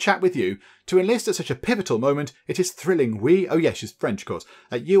 yeah, let's have a chat with you. To enlist at such a pivotal moment, it is thrilling. Oh yes, she's French, of course.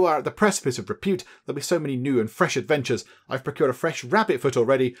 You are at the precipice of repute. There'll be so many new and fresh adventures. I've procured a fresh rabbit foot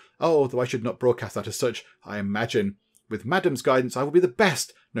already. Oh, though I should not broadcast that as such, I imagine. With Madam's guidance, I will be the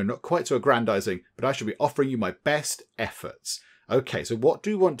best. No, not quite so aggrandizing, but I shall be offering you my best efforts. Okay, so what do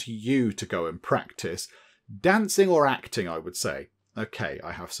you want you to go and practice? Dancing or acting, I would say. Okay,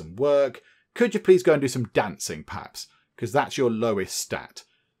 I have some work. Could you please go and do some dancing, perhaps? Because that's your lowest stat.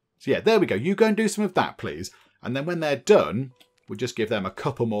 So yeah, there we go. You go and do some of that, please. And then when they're done, we'll just give them a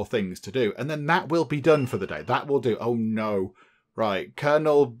couple more things to do. And then that will be done for the day. That will do. Oh, no. Right,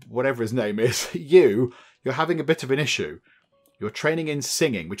 Colonel, whatever his name is, you're having a bit of an issue. You're training in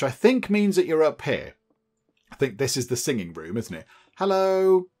singing, which I think means that you're up here. I think this is the singing room, isn't it?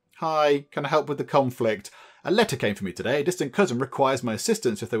 Hello. Hi. Can I help with the conflict? A letter came for me today. A distant cousin requires my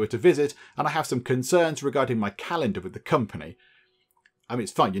assistance if they were to visit, and I have some concerns regarding my calendar with the company. I mean,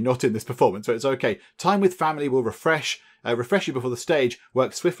 it's fine. You're not in this performance, so it's okay. Time with family will refresh you before the stage.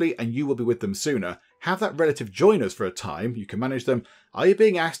 Work swiftly, and you will be with them sooner. Have that relative join us for a time. You can manage them. Are you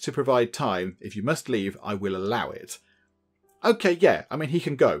being asked to provide time? If you must leave, I will allow it. Okay, yeah. I mean, he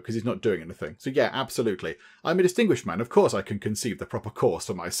can go because he's not doing anything. So yeah, absolutely. I'm a distinguished man. Of course I can conceive the proper course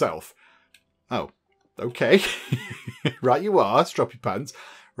for myself. Oh, okay. Right, you are. Strop your pants.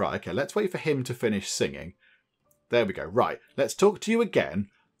 Right, okay. Let's wait for him to finish singing. There we go. Right, let's talk to you again.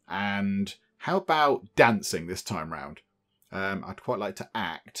 And how about dancing this time round? I'd quite like to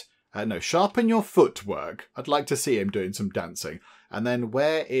act. No, sharpen your footwork. I'd like to see him doing some dancing. And then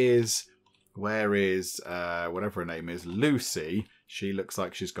where is whatever her name is, Lucy? She looks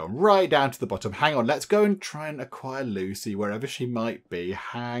like she's gone right down to the bottom. Hang on, let's go and try and acquire Lucy wherever she might be.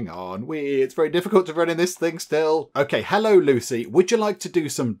 Hang on, it's very difficult to run in this thing still. Okay, hello Lucy, would you like to do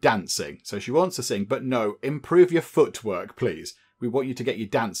some dancing? So she wants to sing, but no, improve your footwork, please. We want you to get your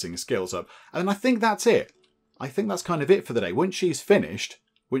dancing skills up. And I think that's it. I think that's kind of it for the day. Once she's finished,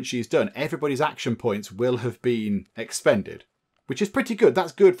 once she's done, everybody's action points will have been expended, which is pretty good.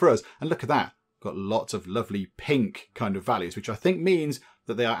 That's good for us. And look at that. Got lots of lovely pink kind of values, which I think means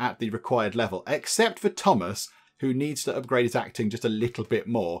that they are at the required level, except for Thomas, who needs to upgrade his acting just a little bit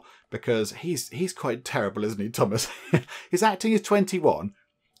more because he's quite terrible, isn't he, Thomas? His acting is 21.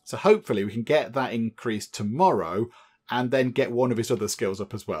 So hopefully we can get that increased tomorrow and then get one of his other skills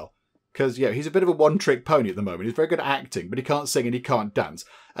up as well. Because, yeah, he's a bit of a one-trick pony at the moment. He's very good at acting, but he can't sing and he can't dance.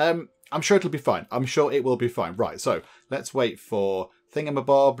 I'm sure it'll be fine. I'm sure it will be fine. Right, so let's wait for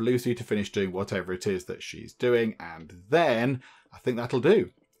Thingamabob, Lucy to finish doing whatever it is that she's doing. And then I think that'll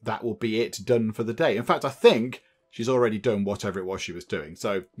do. That will be it done for the day. In fact, I think she's already done whatever it was she was doing.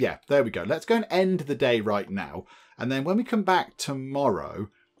 So, yeah, there we go. Let's go and end the day right now. And then when we come back tomorrow,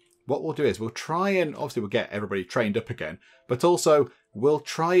 what we'll do is we'll try and, obviously we'll get everybody trained up again, but also we'll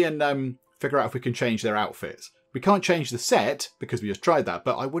try and figure out if we can change their outfits. We can't change the set because we just tried that,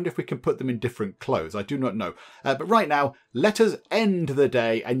 but I wonder if we can put them in different clothes. I do not know. But right now, let us end the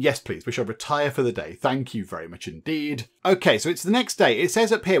day. And yes, please, we shall retire for the day. Thank you very much indeed. Okay, so it's the next day. It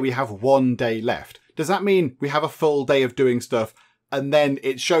says up here we have 1 day left. Does that mean we have a full day of doing stuff and then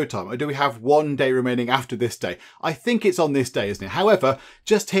it's showtime? Or do we have 1 day remaining after this day? I think it's on this day, isn't it? However,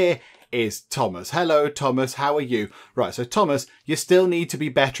 just here is Thomas. Hello, Thomas. How are you? Right, so Thomas, you still need to be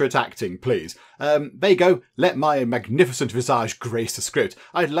better at acting, please. There you go. Let my magnificent visage grace the script.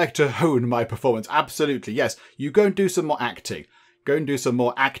 I'd like to hone my performance. Absolutely, yes. You go and do some more acting. Go and do some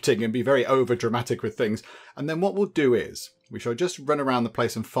more acting and be very over-dramatic with things. And then what we'll do is we shall just run around the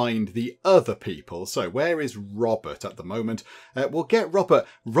place and find the other people. So where is Robert at the moment? We'll get Robert.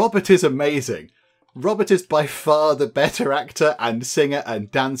 Robert is amazing. Robert is by far the better actor and singer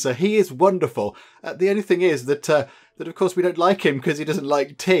and dancer. He is wonderful. The only thing is that of course we don't like him because he doesn't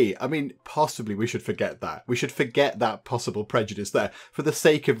like tea. I mean, possibly we should forget that. We should forget that possible prejudice there for the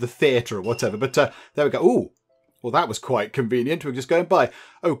sake of the theatre or whatever. But there we go. Ooh. Well, that was quite convenient. We're just going by.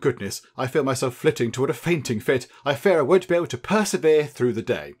 Oh, goodness. I feel myself flitting toward a fainting fit. I fear I won't be able to persevere through the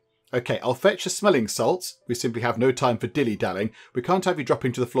day. OK, I'll fetch the smelling salts. We simply have no time for dilly-dallying. We can't have you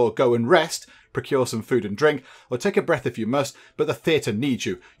dropping to the floor. Go and rest. Procure some food and drink. Or take a breath if you must. But the theatre needs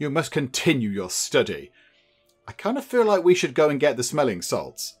you. You must continue your study. I kind of feel like we should go and get the smelling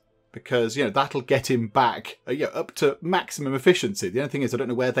salts. Because, you know, that'll get him back up to maximum efficiency. The only thing is I don't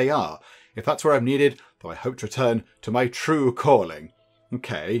know where they are. If that's where I'm needed, though I hope to return to my true calling.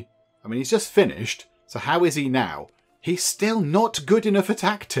 Okay. I mean, he's just finished. So how is he now? He's still not good enough at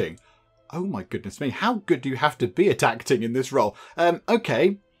acting. Oh my goodness me. How good do you have to be at acting in this role?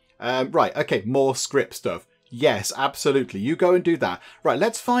 Okay. Right. Okay. More script stuff. Yes, absolutely. You go and do that. Right.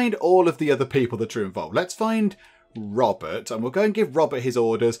 Let's find all of the other people that are involved. Let's find Robert, and we'll go and give Robert his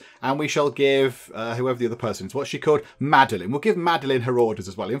orders, and we shall give whoever the other person is. What's she called? Madeline. We'll give Madeline her orders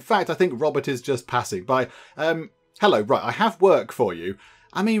as well. In fact, I think Robert is just passing by. Hello, right, I have work for you.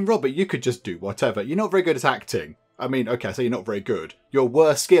 I mean, Robert, you could just do whatever. You're not very good at acting. I mean, okay, so you're not very good. Your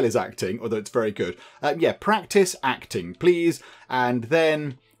worst skill is acting, although it's very good. Yeah, practice acting, please, and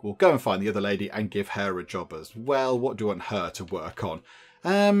then we'll go and find the other lady and give her a job as well. What do you want her to work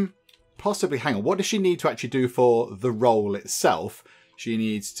on? Possibly, hang on, what does she need to actually do for the role itself? She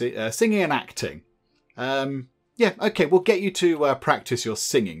needs to singing and acting. Yeah, okay, we'll get you to practice your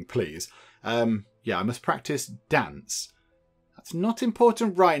singing, please. Yeah, I must practice dance. That's not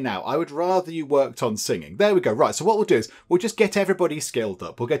important right now. I would rather you worked on singing. There we go. Right, so what we'll do is we'll just get everybody skilled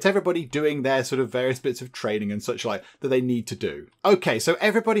up. We'll get everybody doing their sort of various bits of training and such like that they need to do. Okay, so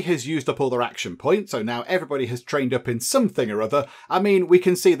everybody has used up all their action points. So now everybody has trained up in something or other. I mean, we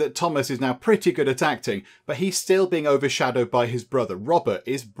can see that Thomas is now pretty good at acting, but he's still being overshadowed by his brother. Robert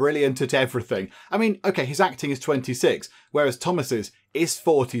is brilliant at everything. I mean, okay, his acting is 26, whereas Thomas's is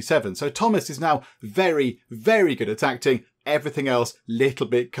 47. So Thomas is now very, very good at acting. Everything else, little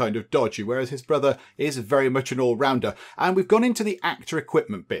bit kind of dodgy, whereas his brother is very much an all-rounder. And we've gone into the actor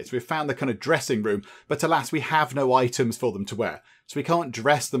equipment bits. We've found the kind of dressing room, but alas, we have no items for them to wear. So we can't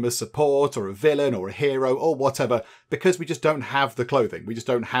dress them as support or a villain or a hero or whatever, because we just don't have the clothing. We just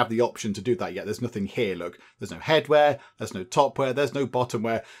don't have the option to do that yet. There's nothing here, look. There's no headwear, there's no topwear, there's no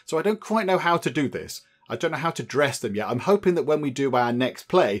bottomwear. So I don't quite know how to do this. I don't know how to dress them yet. I'm hoping that when we do our next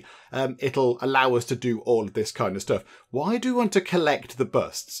play, it'll allow us to do all of this kind of stuff. Why do we want to collect the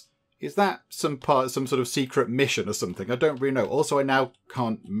busts? Is that some sort of secret mission or something? I don't really know. Also, I now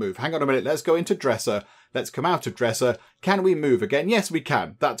can't move. Hang on a minute. Let's go into dresser. Let's come out of dresser. Can we move again? Yes, we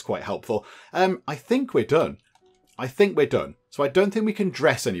can. That's quite helpful. I think we're done. I think we're done. So I don't think we can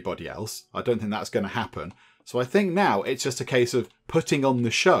dress anybody else. I don't think that's going to happen. So I think now it's just a case of putting on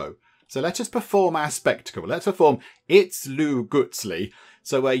the show. So let's just perform our spectacle. Let's perform It's Lou Gootsley.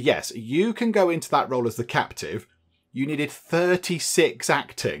 So yes, you can go into that role as the captive. You needed 36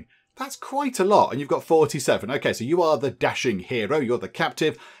 acting. That's quite a lot, and you've got 47. Okay, so you are the dashing hero. You're the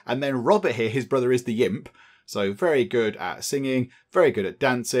captive. And then Robert here, his brother, is the imp. So very good at singing, very good at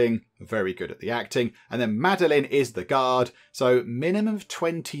dancing, very good at the acting. And then Madeline is the guard. So minimum of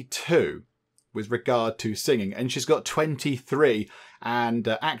 22 with regard to singing. And she's got 23. And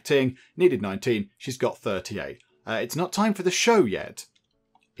acting, needed 19. She's got 38. It's not time for the show yet.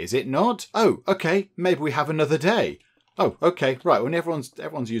 Is it not? Oh, okay. Maybe we have another day. Oh, okay. Right. Well,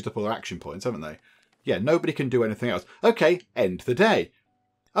 everyone's used up all their action points, haven't they? Yeah, nobody can do anything else. Okay, end the day.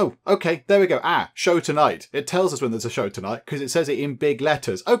 Oh, okay. There we go. Show tonight. It tells us when there's a show tonight because it says it in big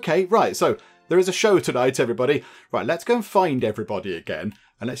letters. Okay, right. So there is a show tonight, everybody. Right, let's go and find everybody again.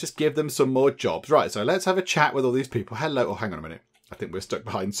 And let's just give them some more jobs. Right, so let's have a chat with all these people. Hello. Oh, hang on a minute. I think we're stuck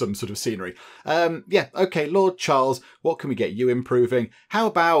behind some sort of scenery. Yeah, okay, Lord Charles, what can we get you improving? How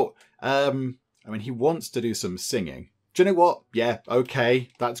about, I mean, he wants to do some singing. Do you know what? Yeah, okay,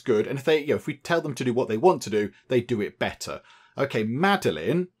 that's good. And if we tell them to do what they want to do, they do it better. Okay,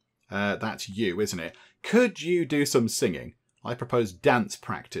 Madeline, that's you, isn't it? Could you do some singing? I propose dance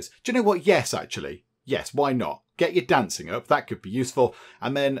practice. Do you know what? Yes, actually. Yes, why not? Get your dancing up. That could be useful.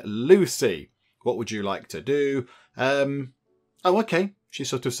 And then Lucy, what would you like to do? Oh, okay. She's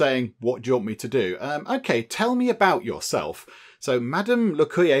sort of saying, what do you want me to do? Okay, tell me about yourself. So, Madame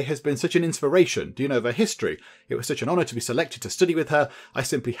Locuyer has been such an inspiration. Do you know her history? It was such an honour to be selected to study with her. I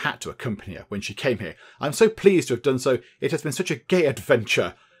simply had to accompany her when she came here. I'm so pleased to have done so. It has been such a gay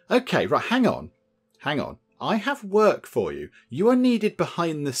adventure. Okay, right, hang on. Hang on. I have work for you. You are needed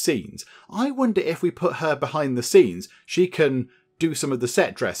behind the scenes. I wonder if we put her behind the scenes, she can do some of the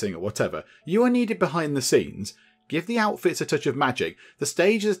set dressing or whatever. You are needed behind the scenes. Give the outfits a touch of magic. The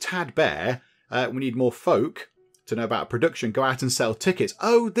stage is a tad bare. We need more folk to know about production. Go out and sell tickets.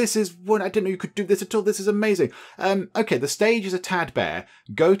 Oh, this is one. I didn't know you could do this at all. This is amazing. Okay, the stage is a tad bare.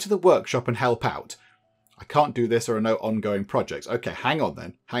 Go to the workshop and help out. I can't do this, or are no ongoing projects. Okay, hang on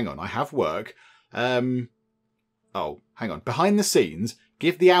then. Hang on. I have work. Oh, hang on. Behind the scenes,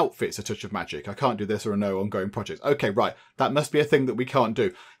 give the outfits a touch of magic. I can't do this, or no ongoing projects. Okay, right. That must be a thing that we can't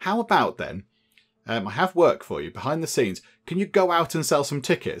do. How about then? I have work for you. Behind the scenes, can you go out and sell some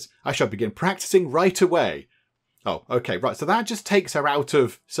tickets? I shall begin practicing right away. Oh, okay, right. So that just takes her out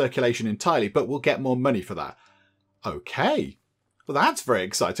of circulation entirely, but we'll get more money for that. Okay. Well, that's very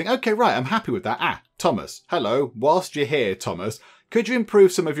exciting. Okay, right. I'm happy with that. Ah, Thomas. Hello. Whilst you're here, Thomas, could you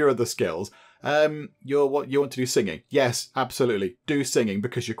improve some of your other skills? You want to do singing? Yes, absolutely. Do singing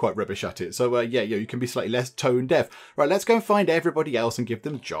because you're quite rubbish at it. So yeah, you can be slightly less tone deaf. Right, let's go and find everybody else and give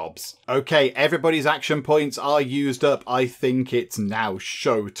them jobs. Okay, everybody's action points are used up. I think it's now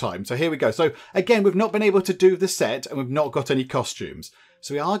show time. So here we go. So again, we've not been able to do the set and we've not got any costumes.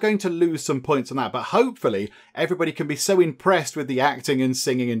 So we are going to lose some points on that, but hopefully everybody can be so impressed with the acting and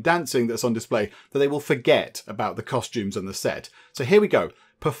singing and dancing that's on display that they will forget about the costumes and the set. So here we go.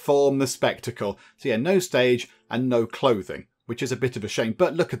 Perform the spectacle. So yeah, no stage and no clothing, which is a bit of a shame.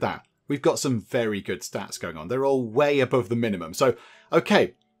 But look at that. We've got some very good stats going on. They're all way above the minimum. So,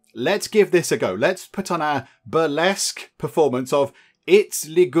 okay, let's give this a go. Let's put on our burlesque performance of It's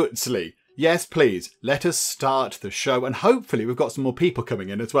Ligutzli. Yes, please. Let us start the show. And hopefully we've got some more people coming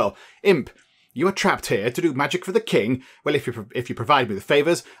in as well. Imp, you are trapped here to do magic for the king. Well, if you provide me with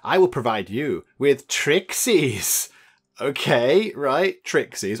favours, I will provide you with trixies. Okay, right,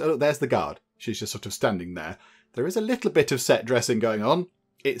 trixies. Oh, look, there's the guard. She's just sort of standing there. There is a little bit of set dressing going on.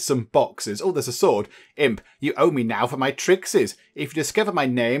 It's some boxes. Oh, there's a sword. Imp, you owe me now for my trixies. If you discover my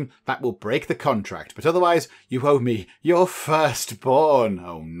name, that will break the contract. But otherwise, you owe me your firstborn.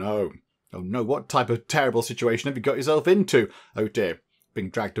 Oh, no. Oh, no. What type of terrible situation have you got yourself into? Oh, dear.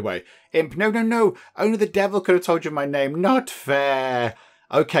 Being dragged away. Imp, no, no, no. Only the devil could have told you my name. Not fair.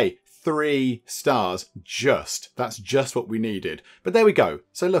 Okay. 3 stars. That's just what we needed. But there we go.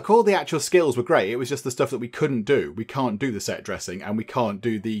 So look, all the actual skills were great. It was just the stuff that we couldn't do. We can't do the set dressing and we can't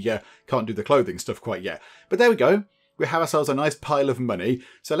do the clothing stuff quite yet. But there we go. We have ourselves a nice pile of money.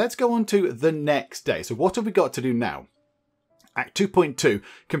 So let's go on to the next day. So what have we got to do now? Act 2.2.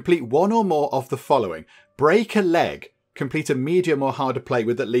 Complete one or more of the following. Break a leg. Complete a medium or harder play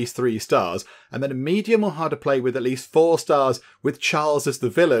with at least 3 stars. And then a medium or harder play with at least 4 stars with Charles as the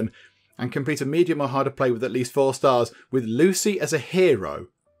villain. And complete a medium or harder play with at least 4 stars with Lucy as a hero.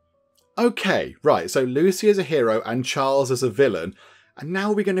 Okay, right, so Lucy as a hero and Charles as a villain. And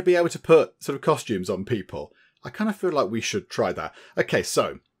now we're going to be able to put sort of costumes on people. I kind of feel like we should try that. Okay,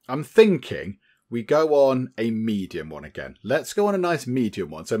 so I'm thinking we go on a medium one again. Let's go on a nice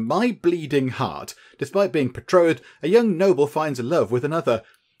medium one. So my bleeding heart. Despite being betrothed, a young noble finds love with another.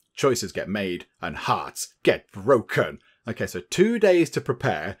 Choices get made and hearts get broken. Okay, so 2 days to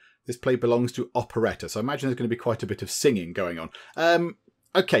prepare. This play belongs to operetta, so I imagine there's going to be quite a bit of singing going on.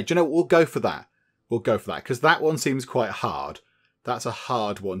 Okay, do you know what? We'll go for that. We'll go for that, because that one seems quite hard. That's a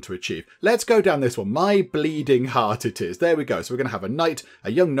hard one to achieve. Let's go down this one. My bleeding heart it is. There we go. So we're going to have a knight,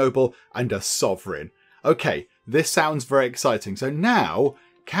 a young noble, and a sovereign. Okay, this sounds very exciting. So now,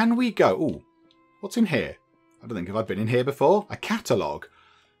 can we go... Ooh, what's in here? I don't think I've been in here before. A catalogue.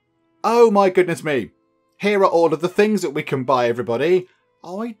 Oh my goodness me. Here are all of the things that we can buy, everybody.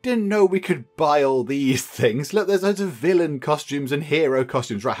 Oh, I didn't know we could buy all these things. Look, there's loads of villain costumes and hero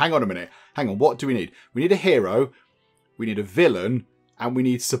costumes. Right, hang on a minute. Hang on, what do we need? We need a hero, we need a villain, and we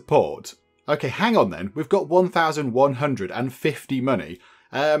need support. Okay, hang on then. We've got 1,150 money.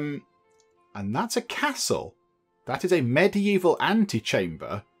 And that's a castle. That is a medieval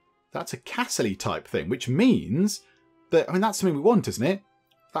antechamber. That's a castle-y type thing, which means that, I mean, that's something we want, isn't it?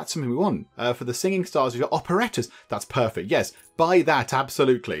 That's something we want. For the singing stars, we've got operettas. That's perfect. Yes, buy that,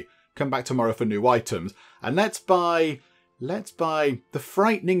 absolutely. Come back tomorrow for new items. And let's buy the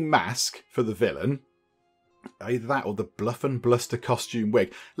frightening mask for the villain. Either that or the bluff and bluster costume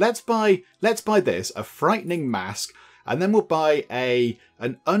wig. Let's buy this, a frightening mask, and then we'll buy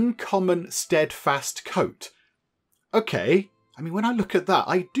an uncommon steadfast coat. Okay. I mean, when I look at that,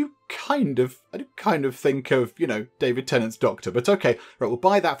 I do kind of think of, you know, David Tennant's Doctor. But okay, right, we'll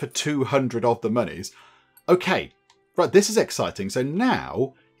buy that for 200 of the monies. Okay, right, this is exciting. So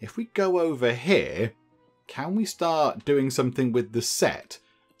now, if we go over here, can we start doing something with the set?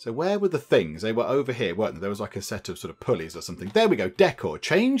 So where were the things? They were over here, weren't they? There was like a set of sort of pulleys or something. There we go. Decor.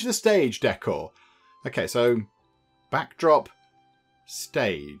 Change the stage decor. Okay, so backdrop,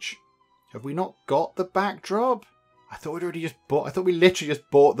 stage. Have we not got the backdrop? I thought we'd already just bought... I thought we literally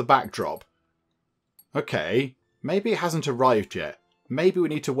just bought the backdrop. Okay. Maybe it hasn't arrived yet. Maybe we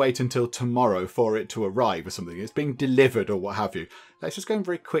need to wait until tomorrow for it to arrive or something. It's being delivered or what have you. Let's just go and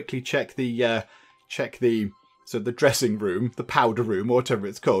very quickly check the so the dressing room, the powder room, or whatever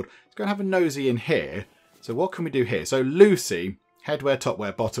it's called. Let's go and have a nosy in here. So what can we do here? So Lucy, headwear,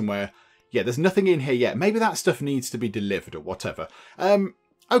 topwear, bottomwear. Yeah, there's nothing in here yet. Maybe that stuff needs to be delivered or whatever.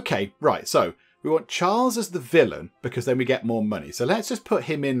 Okay, right. So we want Charles as the villain because then we get more money. So let's just put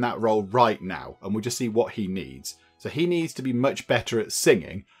him in that role right now and we'll just see what he needs. So he needs to be much better at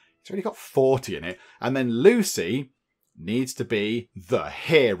singing. He's already got 40 in it. And then Lucy needs to be the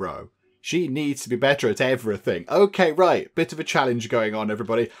hero. She needs to be better at everything. Okay, right. Bit of a challenge going on,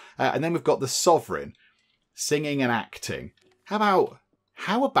 everybody. And then we've got the Sovereign. Singing and acting. How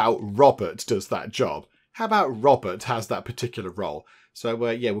about Robert does that job? How about Robert has that particular role? So,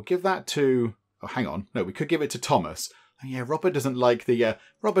 yeah, we'll give that to... Oh, hang on. No, we could give it to Thomas. Oh, yeah, Robert doesn't like the...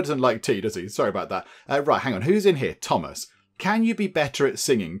 Robert doesn't like tea, does he? Sorry about that. Right, hang on. Who's in here? Thomas. Can you be better at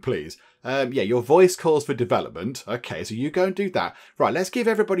singing, please? Yeah, your voice calls for development. Okay, so you go and do that. Right, let's give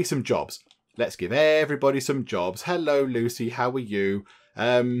everybody some jobs. Let's give everybody some jobs. Hello, Lucy. How are you?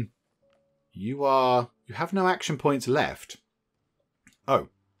 You have no action points left. Oh,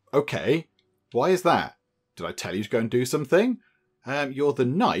 okay. Why is that? Did I tell you to go and do something? You're the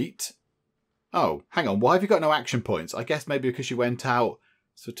knight. Oh, hang on. Why have you got no action points? I guess maybe because you went out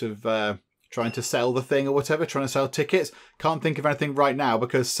sort of trying to sell the thing or whatever, trying to sell tickets. Can't think of anything right now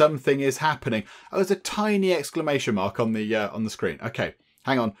because something is happening. Oh, there's a tiny exclamation mark on the screen. Okay,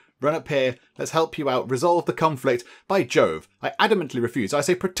 hang on. Run up here. Let's help you out. Resolve the conflict. By Jove, I adamantly refuse. I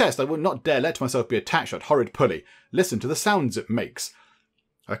say protest. I will not dare let myself be attached to that horrid pulley. Listen to the sounds it makes.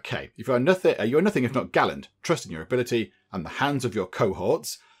 Okay, if you are nothing if not gallant. Trust in your ability and the hands of your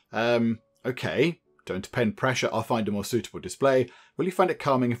cohorts. Okay. Don't append pressure, I'll find a more suitable display. Will you find it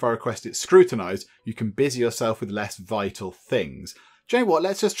calming if I request it scrutinised? You can busy yourself with less vital things. Do you know what?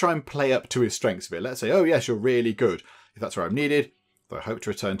 Let's just try and play up to his strengths a bit. Let's say, oh yes, you're really good. If that's where I'm needed, though I hope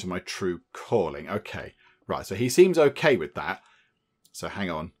to return to my true calling. Okay, right, so he seems okay with that. So hang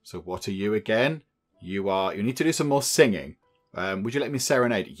on. So what are you again? You need to do some more singing. Would you let me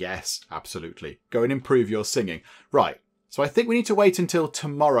serenade? Yes, absolutely. Go and improve your singing. Right. So I think we need to wait until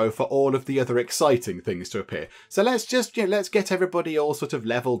tomorrow for all of the other exciting things to appear. So let's just, let's get everybody all sort of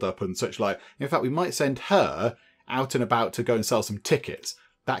leveled up and such like. In fact, we might send her out and about to go and sell some tickets.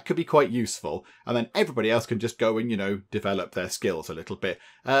 That could be quite useful. And then everybody else can just go and, develop their skills a little bit.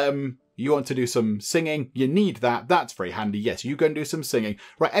 You want to do some singing? You need that. That's very handy. Yes, you go and do some singing.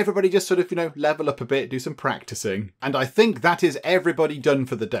 Right, everybody just sort of, level up a bit, do some practicing. And I think that is everybody done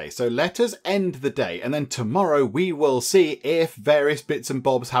for the day. So let us end the day. And then tomorrow we will see if various bits and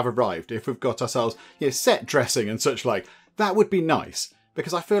bobs have arrived. If we've got ourselves, set dressing and such like. That would be nice.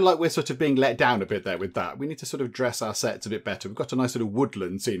 Because I feel like we're sort of being let down a bit there with that. We need to sort of dress our sets a bit better. We've got a nice sort of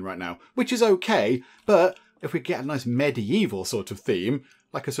woodland scene right now, which is okay. But if we get a nice medieval sort of theme,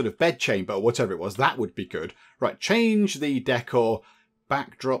 like a sort of bedchamber or whatever it was, that would be good. Right, change the decor,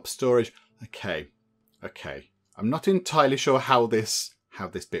 backdrop storage. Okay. I'm not entirely sure how this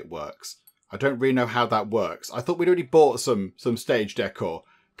bit works. I don't really know how that works. I thought we'd already bought some stage decor.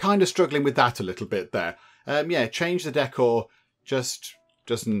 Kind of struggling with that a little bit there. Yeah, change the decor. Just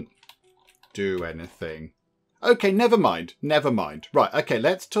doesn't do anything. Okay, never mind. Right, okay,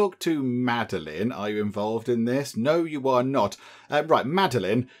 let's talk to Madeline. Are you involved in this? No, you are not. Right,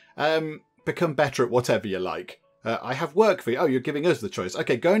 Madeline, become better at whatever you like. I have work for you. Oh, you're giving us the choice.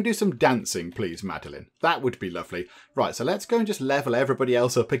 Okay, go and do some dancing, please, Madeline. That would be lovely. Right, so let's go and just level everybody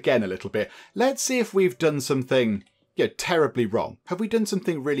else up again a little bit. Let's see if we've done something terribly wrong. Have we done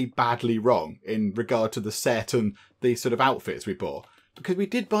something really badly wrong in regard to the set and the sort of outfits we bought? Because we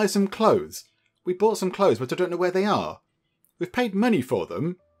did buy some clothes. We bought some clothes, but I don't know where they are. We've paid money for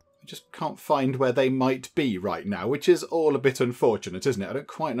them. I just can't find where they might be right now, which is all a bit unfortunate, isn't it? I don't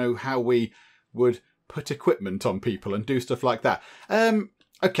quite know how we would put equipment on people and do stuff like that.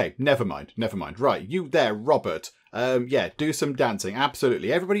 Okay, never mind. Right, you there, Robert. Yeah, do some dancing.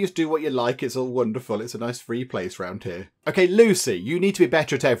 Absolutely. Everybody just do what you like. It's all wonderful. It's a nice free place round here. Okay, Lucy, you need to be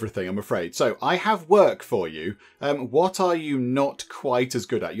better at everything, I'm afraid. So I have work for you. What are you not quite as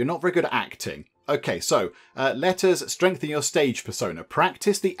good at? You're not very good at acting. Okay, so let us strengthen your stage persona.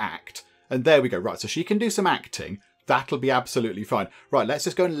 Practice the act. And there we go. Right, so she can do some acting. That'll be absolutely fine. Right, let's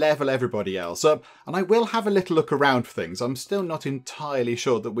just go and level everybody else up. And I will have a little look around for things. I'm still not entirely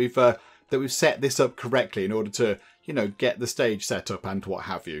sure that we've set this up correctly in order to, you know, get the stage set up and what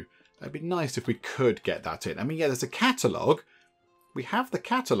have you. It'd be nice if we could get that in. I mean, yeah, there's a catalogue. We have the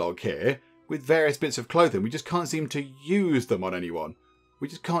catalogue here with various bits of clothing. We just can't seem to use them on anyone. We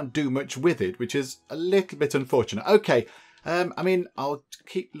just can't do much with it, which is a little bit unfortunate. Okay, I mean, I'll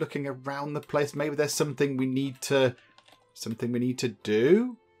keep looking around the place. Maybe there's something we need to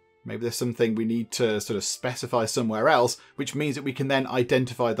do. Maybe there's something we need to sort of specify somewhere else, which means that we can then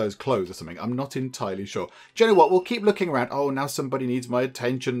identify those clothes or something. I'm not entirely sure. Do you know what? We'll keep looking around. Oh, now somebody needs my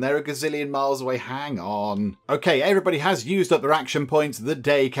attention. They're a gazillion miles away. Hang on. Okay, everybody has used up their action points. The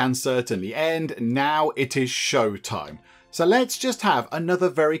day can certainly end. Now it is showtime. So let's just have another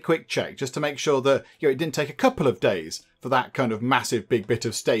very quick check just to make sure that, you know, it didn't take a couple of days for that kind of massive big bit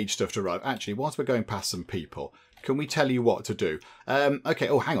of stage stuff to arrive. Actually, whilst we're going past some people, can we tell you what to do? Okay,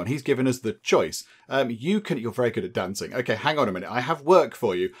 oh, hang on. He's given us the choice. You're very good at dancing. Okay, hang on a minute. I have work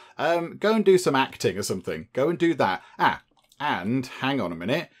for you. Go and do some acting or something. Go and do that. And hang on a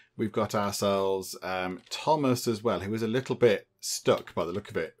minute. We've got ourselves Thomas as well, who is a little bit stuck by the look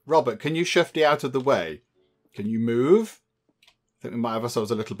of it. Robert, can you shufty out of the way? Can you move? I think we might have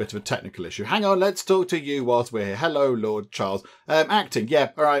ourselves a little bit of a technical issue. Hang on, let's talk to you whilst we're here. Hello, Lord Charles. Acting,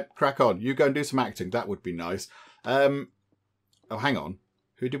 yeah, all right, crack on. You go and do some acting. That would be nice. Oh, hang on.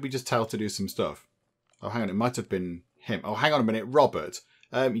 Who did we just tell to do some stuff? Oh, hang on, it might have been him. Oh, hang on a minute, Robert.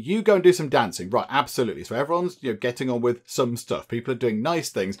 You go and do some dancing. Right, absolutely. So everyone's, you know, getting on with some stuff. People are doing nice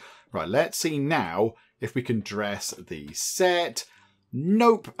things. Right, let's see now if we can dress the set.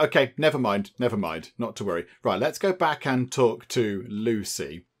 Nope. Okay, never mind. Never mind. Not to worry. Right, let's go back and talk to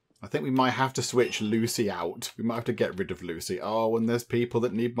Lucy. I think we might have to switch Lucy out. We might have to get rid of Lucy. Oh, and there's people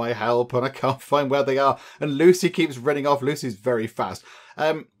that need my help and I can't find where they are. And Lucy keeps running off. Lucy's very fast.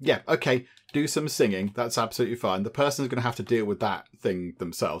 Yeah, okay. Do some singing. That's absolutely fine. The person's going to have to deal with that thing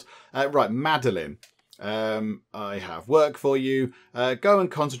themselves. Right, Madeline. I have work for you. Go and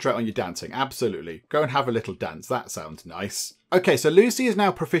concentrate on your dancing. Absolutely. Go and have a little dance. That sounds nice. Okay, so Lucy is now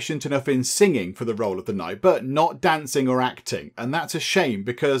proficient enough in singing for the role of the night, but not dancing or acting. And that's a shame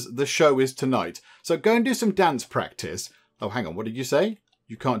because the show is tonight. So go and do some dance practice. Oh, hang on. What did you say?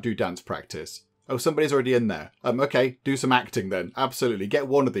 You can't do dance practice. Oh, somebody's already in there. Okay, do some acting then. Absolutely. Get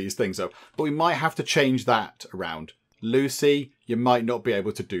one of these things up. But we might have to change that around. Lucy, you might not be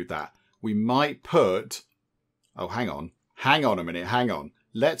able to do that. We might put... Oh, hang on. Hang on a minute. Hang on.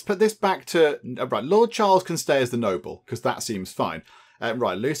 Let's put this back to... Right, Lord Charles can stay as the noble, because that seems fine.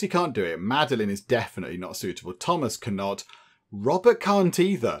 Right, Lucy can't do it. Madeline is definitely not suitable. Thomas cannot. Robert can't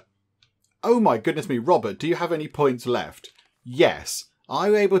either. Oh my goodness me, Robert, do you have any points left? Yes. Are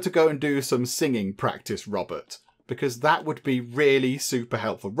you able to go and do some singing practice, Robert? Because that would be really super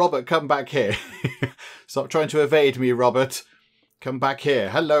helpful. Robert, come back here. Stop trying to evade me, Robert. Come back here.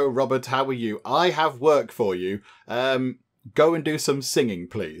 Hello, Robert. How are you? I have work for you. Go and do some singing,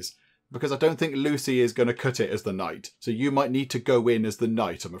 please. Because I don't think Lucy is going to cut it as the knight. So you might need to go in as the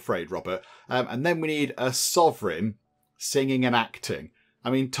knight, I'm afraid, Robert. And then we need a sovereign singing and acting. I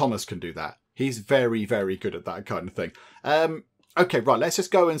mean, Thomas can do that. He's very, very good at that kind of thing. Okay, right. Let's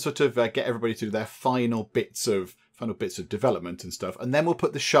just go and sort of get everybody to do their final bits of development and stuff, and then we'll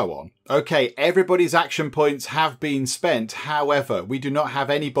put the show on. Okay, everybody's action points have been spent. However, we do not have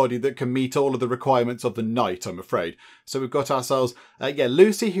anybody that can meet all of the requirements of the night, I'm afraid. So we've got ourselves,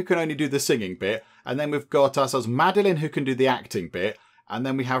 Lucy, who can only do the singing bit, and then we've got ourselves Madeline, who can do the acting bit, and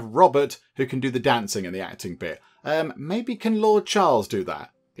then we have Robert, who can do the dancing and the acting bit. Maybe can Lord Charles do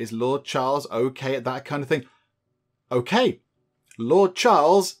that? Is Lord Charles okay at that kind of thing? Okay, Lord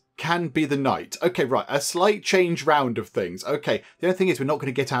Charles can be the knight. Okay, right. A slight change round of things. Okay, the only thing is we're not going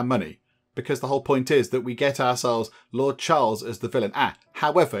to get our money because the whole point is that we get ourselves Lord Charles as the villain.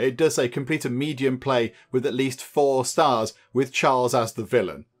 However, it does say complete a medium play with at least 4 stars with Charles as the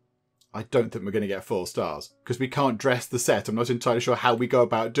villain. I don't think we're going to get 4 stars because we can't dress the set. I'm not entirely sure how we go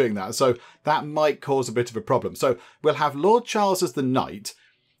about doing that. So that might cause a bit of a problem. So we'll have Lord Charles as the knight.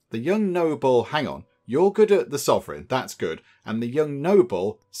 The young noble, hang on. You're good at the sovereign, that's good. And the young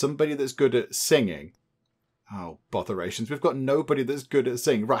noble, somebody that's good at singing. Oh, botherations. We've got nobody that's good at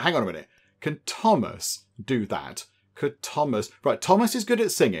singing. Right, hang on a minute. Can Thomas do that? Could Thomas... Right, Thomas is good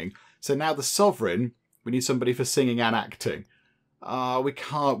at singing. So now the sovereign, we need somebody for singing and acting. We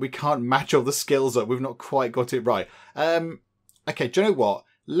can't match all the skills up. We've not quite got it right. Okay, do you know what?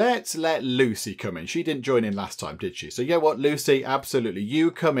 Let's let Lucy come in. She didn't join in last time, did she? So, you know what, Lucy? Absolutely. You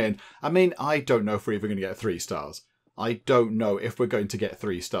come in. I mean, I don't know if we're even going to get 3 stars. I don't know if we're going to get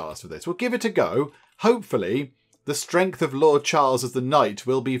 3 stars for this. We'll give it a go. Hopefully, the strength of Lord Charles as the knight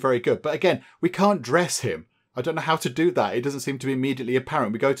will be very good. But again, we can't dress him. I don't know how to do that. It doesn't seem to be immediately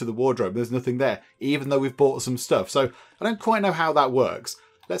apparent. We go to the wardrobe, there's nothing there, even though we've bought some stuff. So I don't quite know how that works.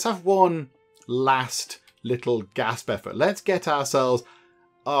 Let's have one last little gasp effort. Let's get ourselves...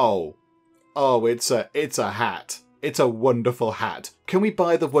 Oh, it's a hat. It's a wonderful hat. Can we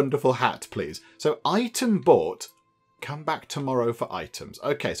buy the wonderful hat, please? So item bought. Come back tomorrow for items.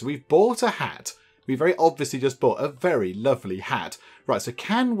 Okay, so we've bought a hat. We very obviously just bought a very lovely hat. Right, so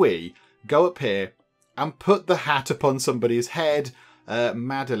can we go up here and put the hat upon somebody's head?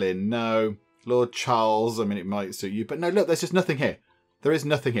 Madeline, no. Lord Charles, I mean, it might suit you. But no, look, there's just nothing here. There is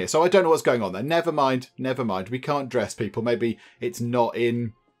nothing here. So I don't know what's going on there. Never mind. Never mind. We can't dress people. Maybe it's not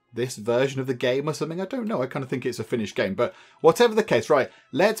in this version of the game or something. I don't know. I kind of think it's a finished game. But whatever the case, right,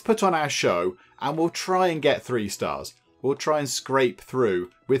 let's put on our show and we'll try and get 3 stars. We'll try and scrape through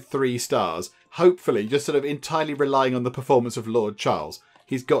with 3 stars. Hopefully, just sort of entirely relying on the performance of Lord Charles.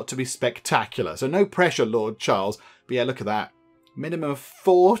 He's got to be spectacular. So no pressure, Lord Charles. But yeah, look at that. Minimum of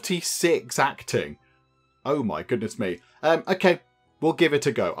 46 acting. Oh my goodness me. Okay, we'll give it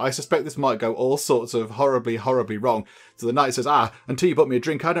a go. I suspect this might go all sorts of horribly, horribly wrong. So the knight says, until you bought me a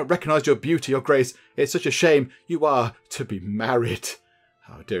drink, I don't recognise your beauty, your grace. It's such a shame you are to be married.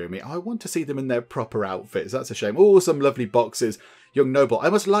 Oh, dear me. I want to see them in their proper outfits. That's a shame. Oh, some lovely boxes. Young noble, I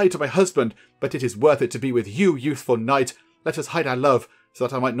must lie to my husband, but it is worth it to be with you, youthful knight. Let us hide our love, so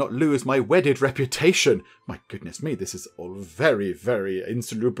that I might not lose my wedded reputation. My goodness me, this is all very, very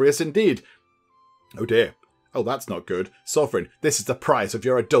insalubrious indeed. Oh dear. Oh, that's not good. Sovereign, this is the price of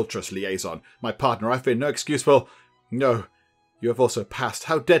your adulterous liaison. My partner, I fear no excuse for... No, you have also passed.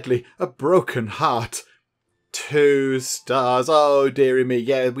 How deadly, a broken heart. 2 stars. Oh, dearie me.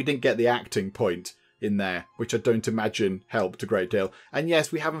 Yeah, we didn't get the acting point in there, which I don't imagine helped a great deal. And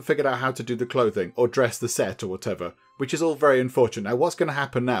yes, we haven't figured out how to do the clothing or dress the set or whatever, which is all very unfortunate. Now, what's going to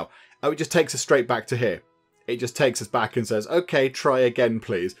happen now? Oh, it just takes us straight back to here. It just takes us back and says, okay, try again,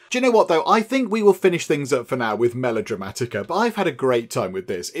 please. Do you know what, though? I think we will finish things up for now with Melodramatica, but I've had a great time with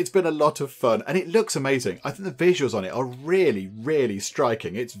this. It's been a lot of fun, and it looks amazing. I think the visuals on it are really, really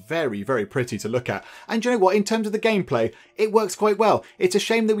striking. It's very, very pretty to look at. And do you know what? In terms of the gameplay, it works quite well. It's a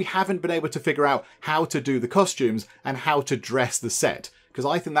shame that we haven't been able to figure out how to do the costumes and how to dress the set, because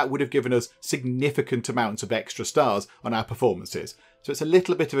I think that would have given us significant amounts of extra stars on our performances. So it's a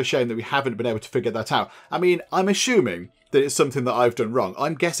little bit of a shame that we haven't been able to figure that out. I mean, I'm assuming that it's something that I've done wrong.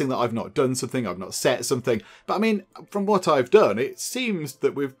 I'm guessing that I've not done something, I've not set something. But I mean, from what I've done, it seems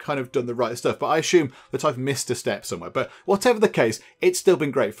that we've kind of done the right stuff. But I assume that I've missed a step somewhere. But whatever the case, it's still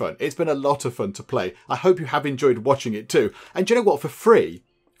been great fun. It's been a lot of fun to play. I hope you have enjoyed watching it too. And do you know what? For free,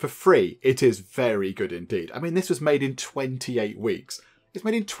 it is very good indeed. I mean, this was made in 28 weeks. It's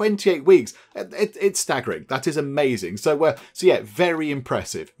made in 28 weeks. It's staggering. That is amazing. So yeah, very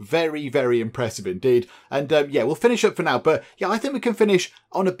impressive. Very, very impressive indeed. And yeah, we'll finish up for now. But yeah, I think we can finish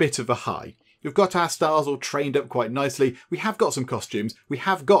on a bit of a high. We've got our stars all trained up quite nicely. We have got some costumes. We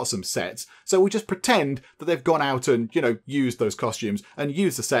have got some sets. So we just pretend that they've gone out and, you know, used those costumes and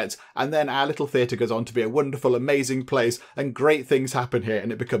used the sets. And then our little theatre goes on to be a wonderful, amazing place. And great things happen here.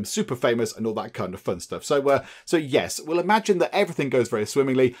 And it becomes super famous and all that kind of fun stuff. So yes, we'll imagine that everything goes very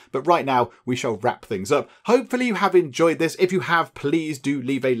swimmingly. But right now, we shall wrap things up. Hopefully you have enjoyed this. If you have, please do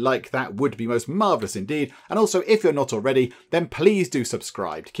leave a like. That would be most marvellous indeed. And also, if you're not already, then please do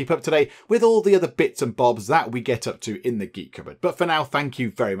subscribe to keep up to date with all the other bits and bobs that we get up to in the Geek Cupboard. But for now, thank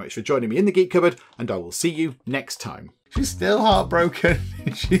you very much for joining me in the Geek Cupboard, and I will see you next time. She's still heartbroken.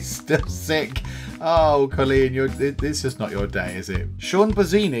 She's still sick. Oh, Colleen, it's just not your day, is it? Sean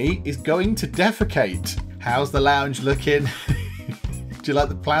Bozzini is going to defecate. How's the lounge looking? Do you like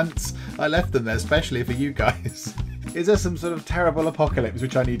the plants? I left them there especially for you guys. Is there some sort of terrible apocalypse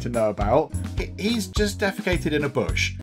which I need to know about? He's just defecated in a bush.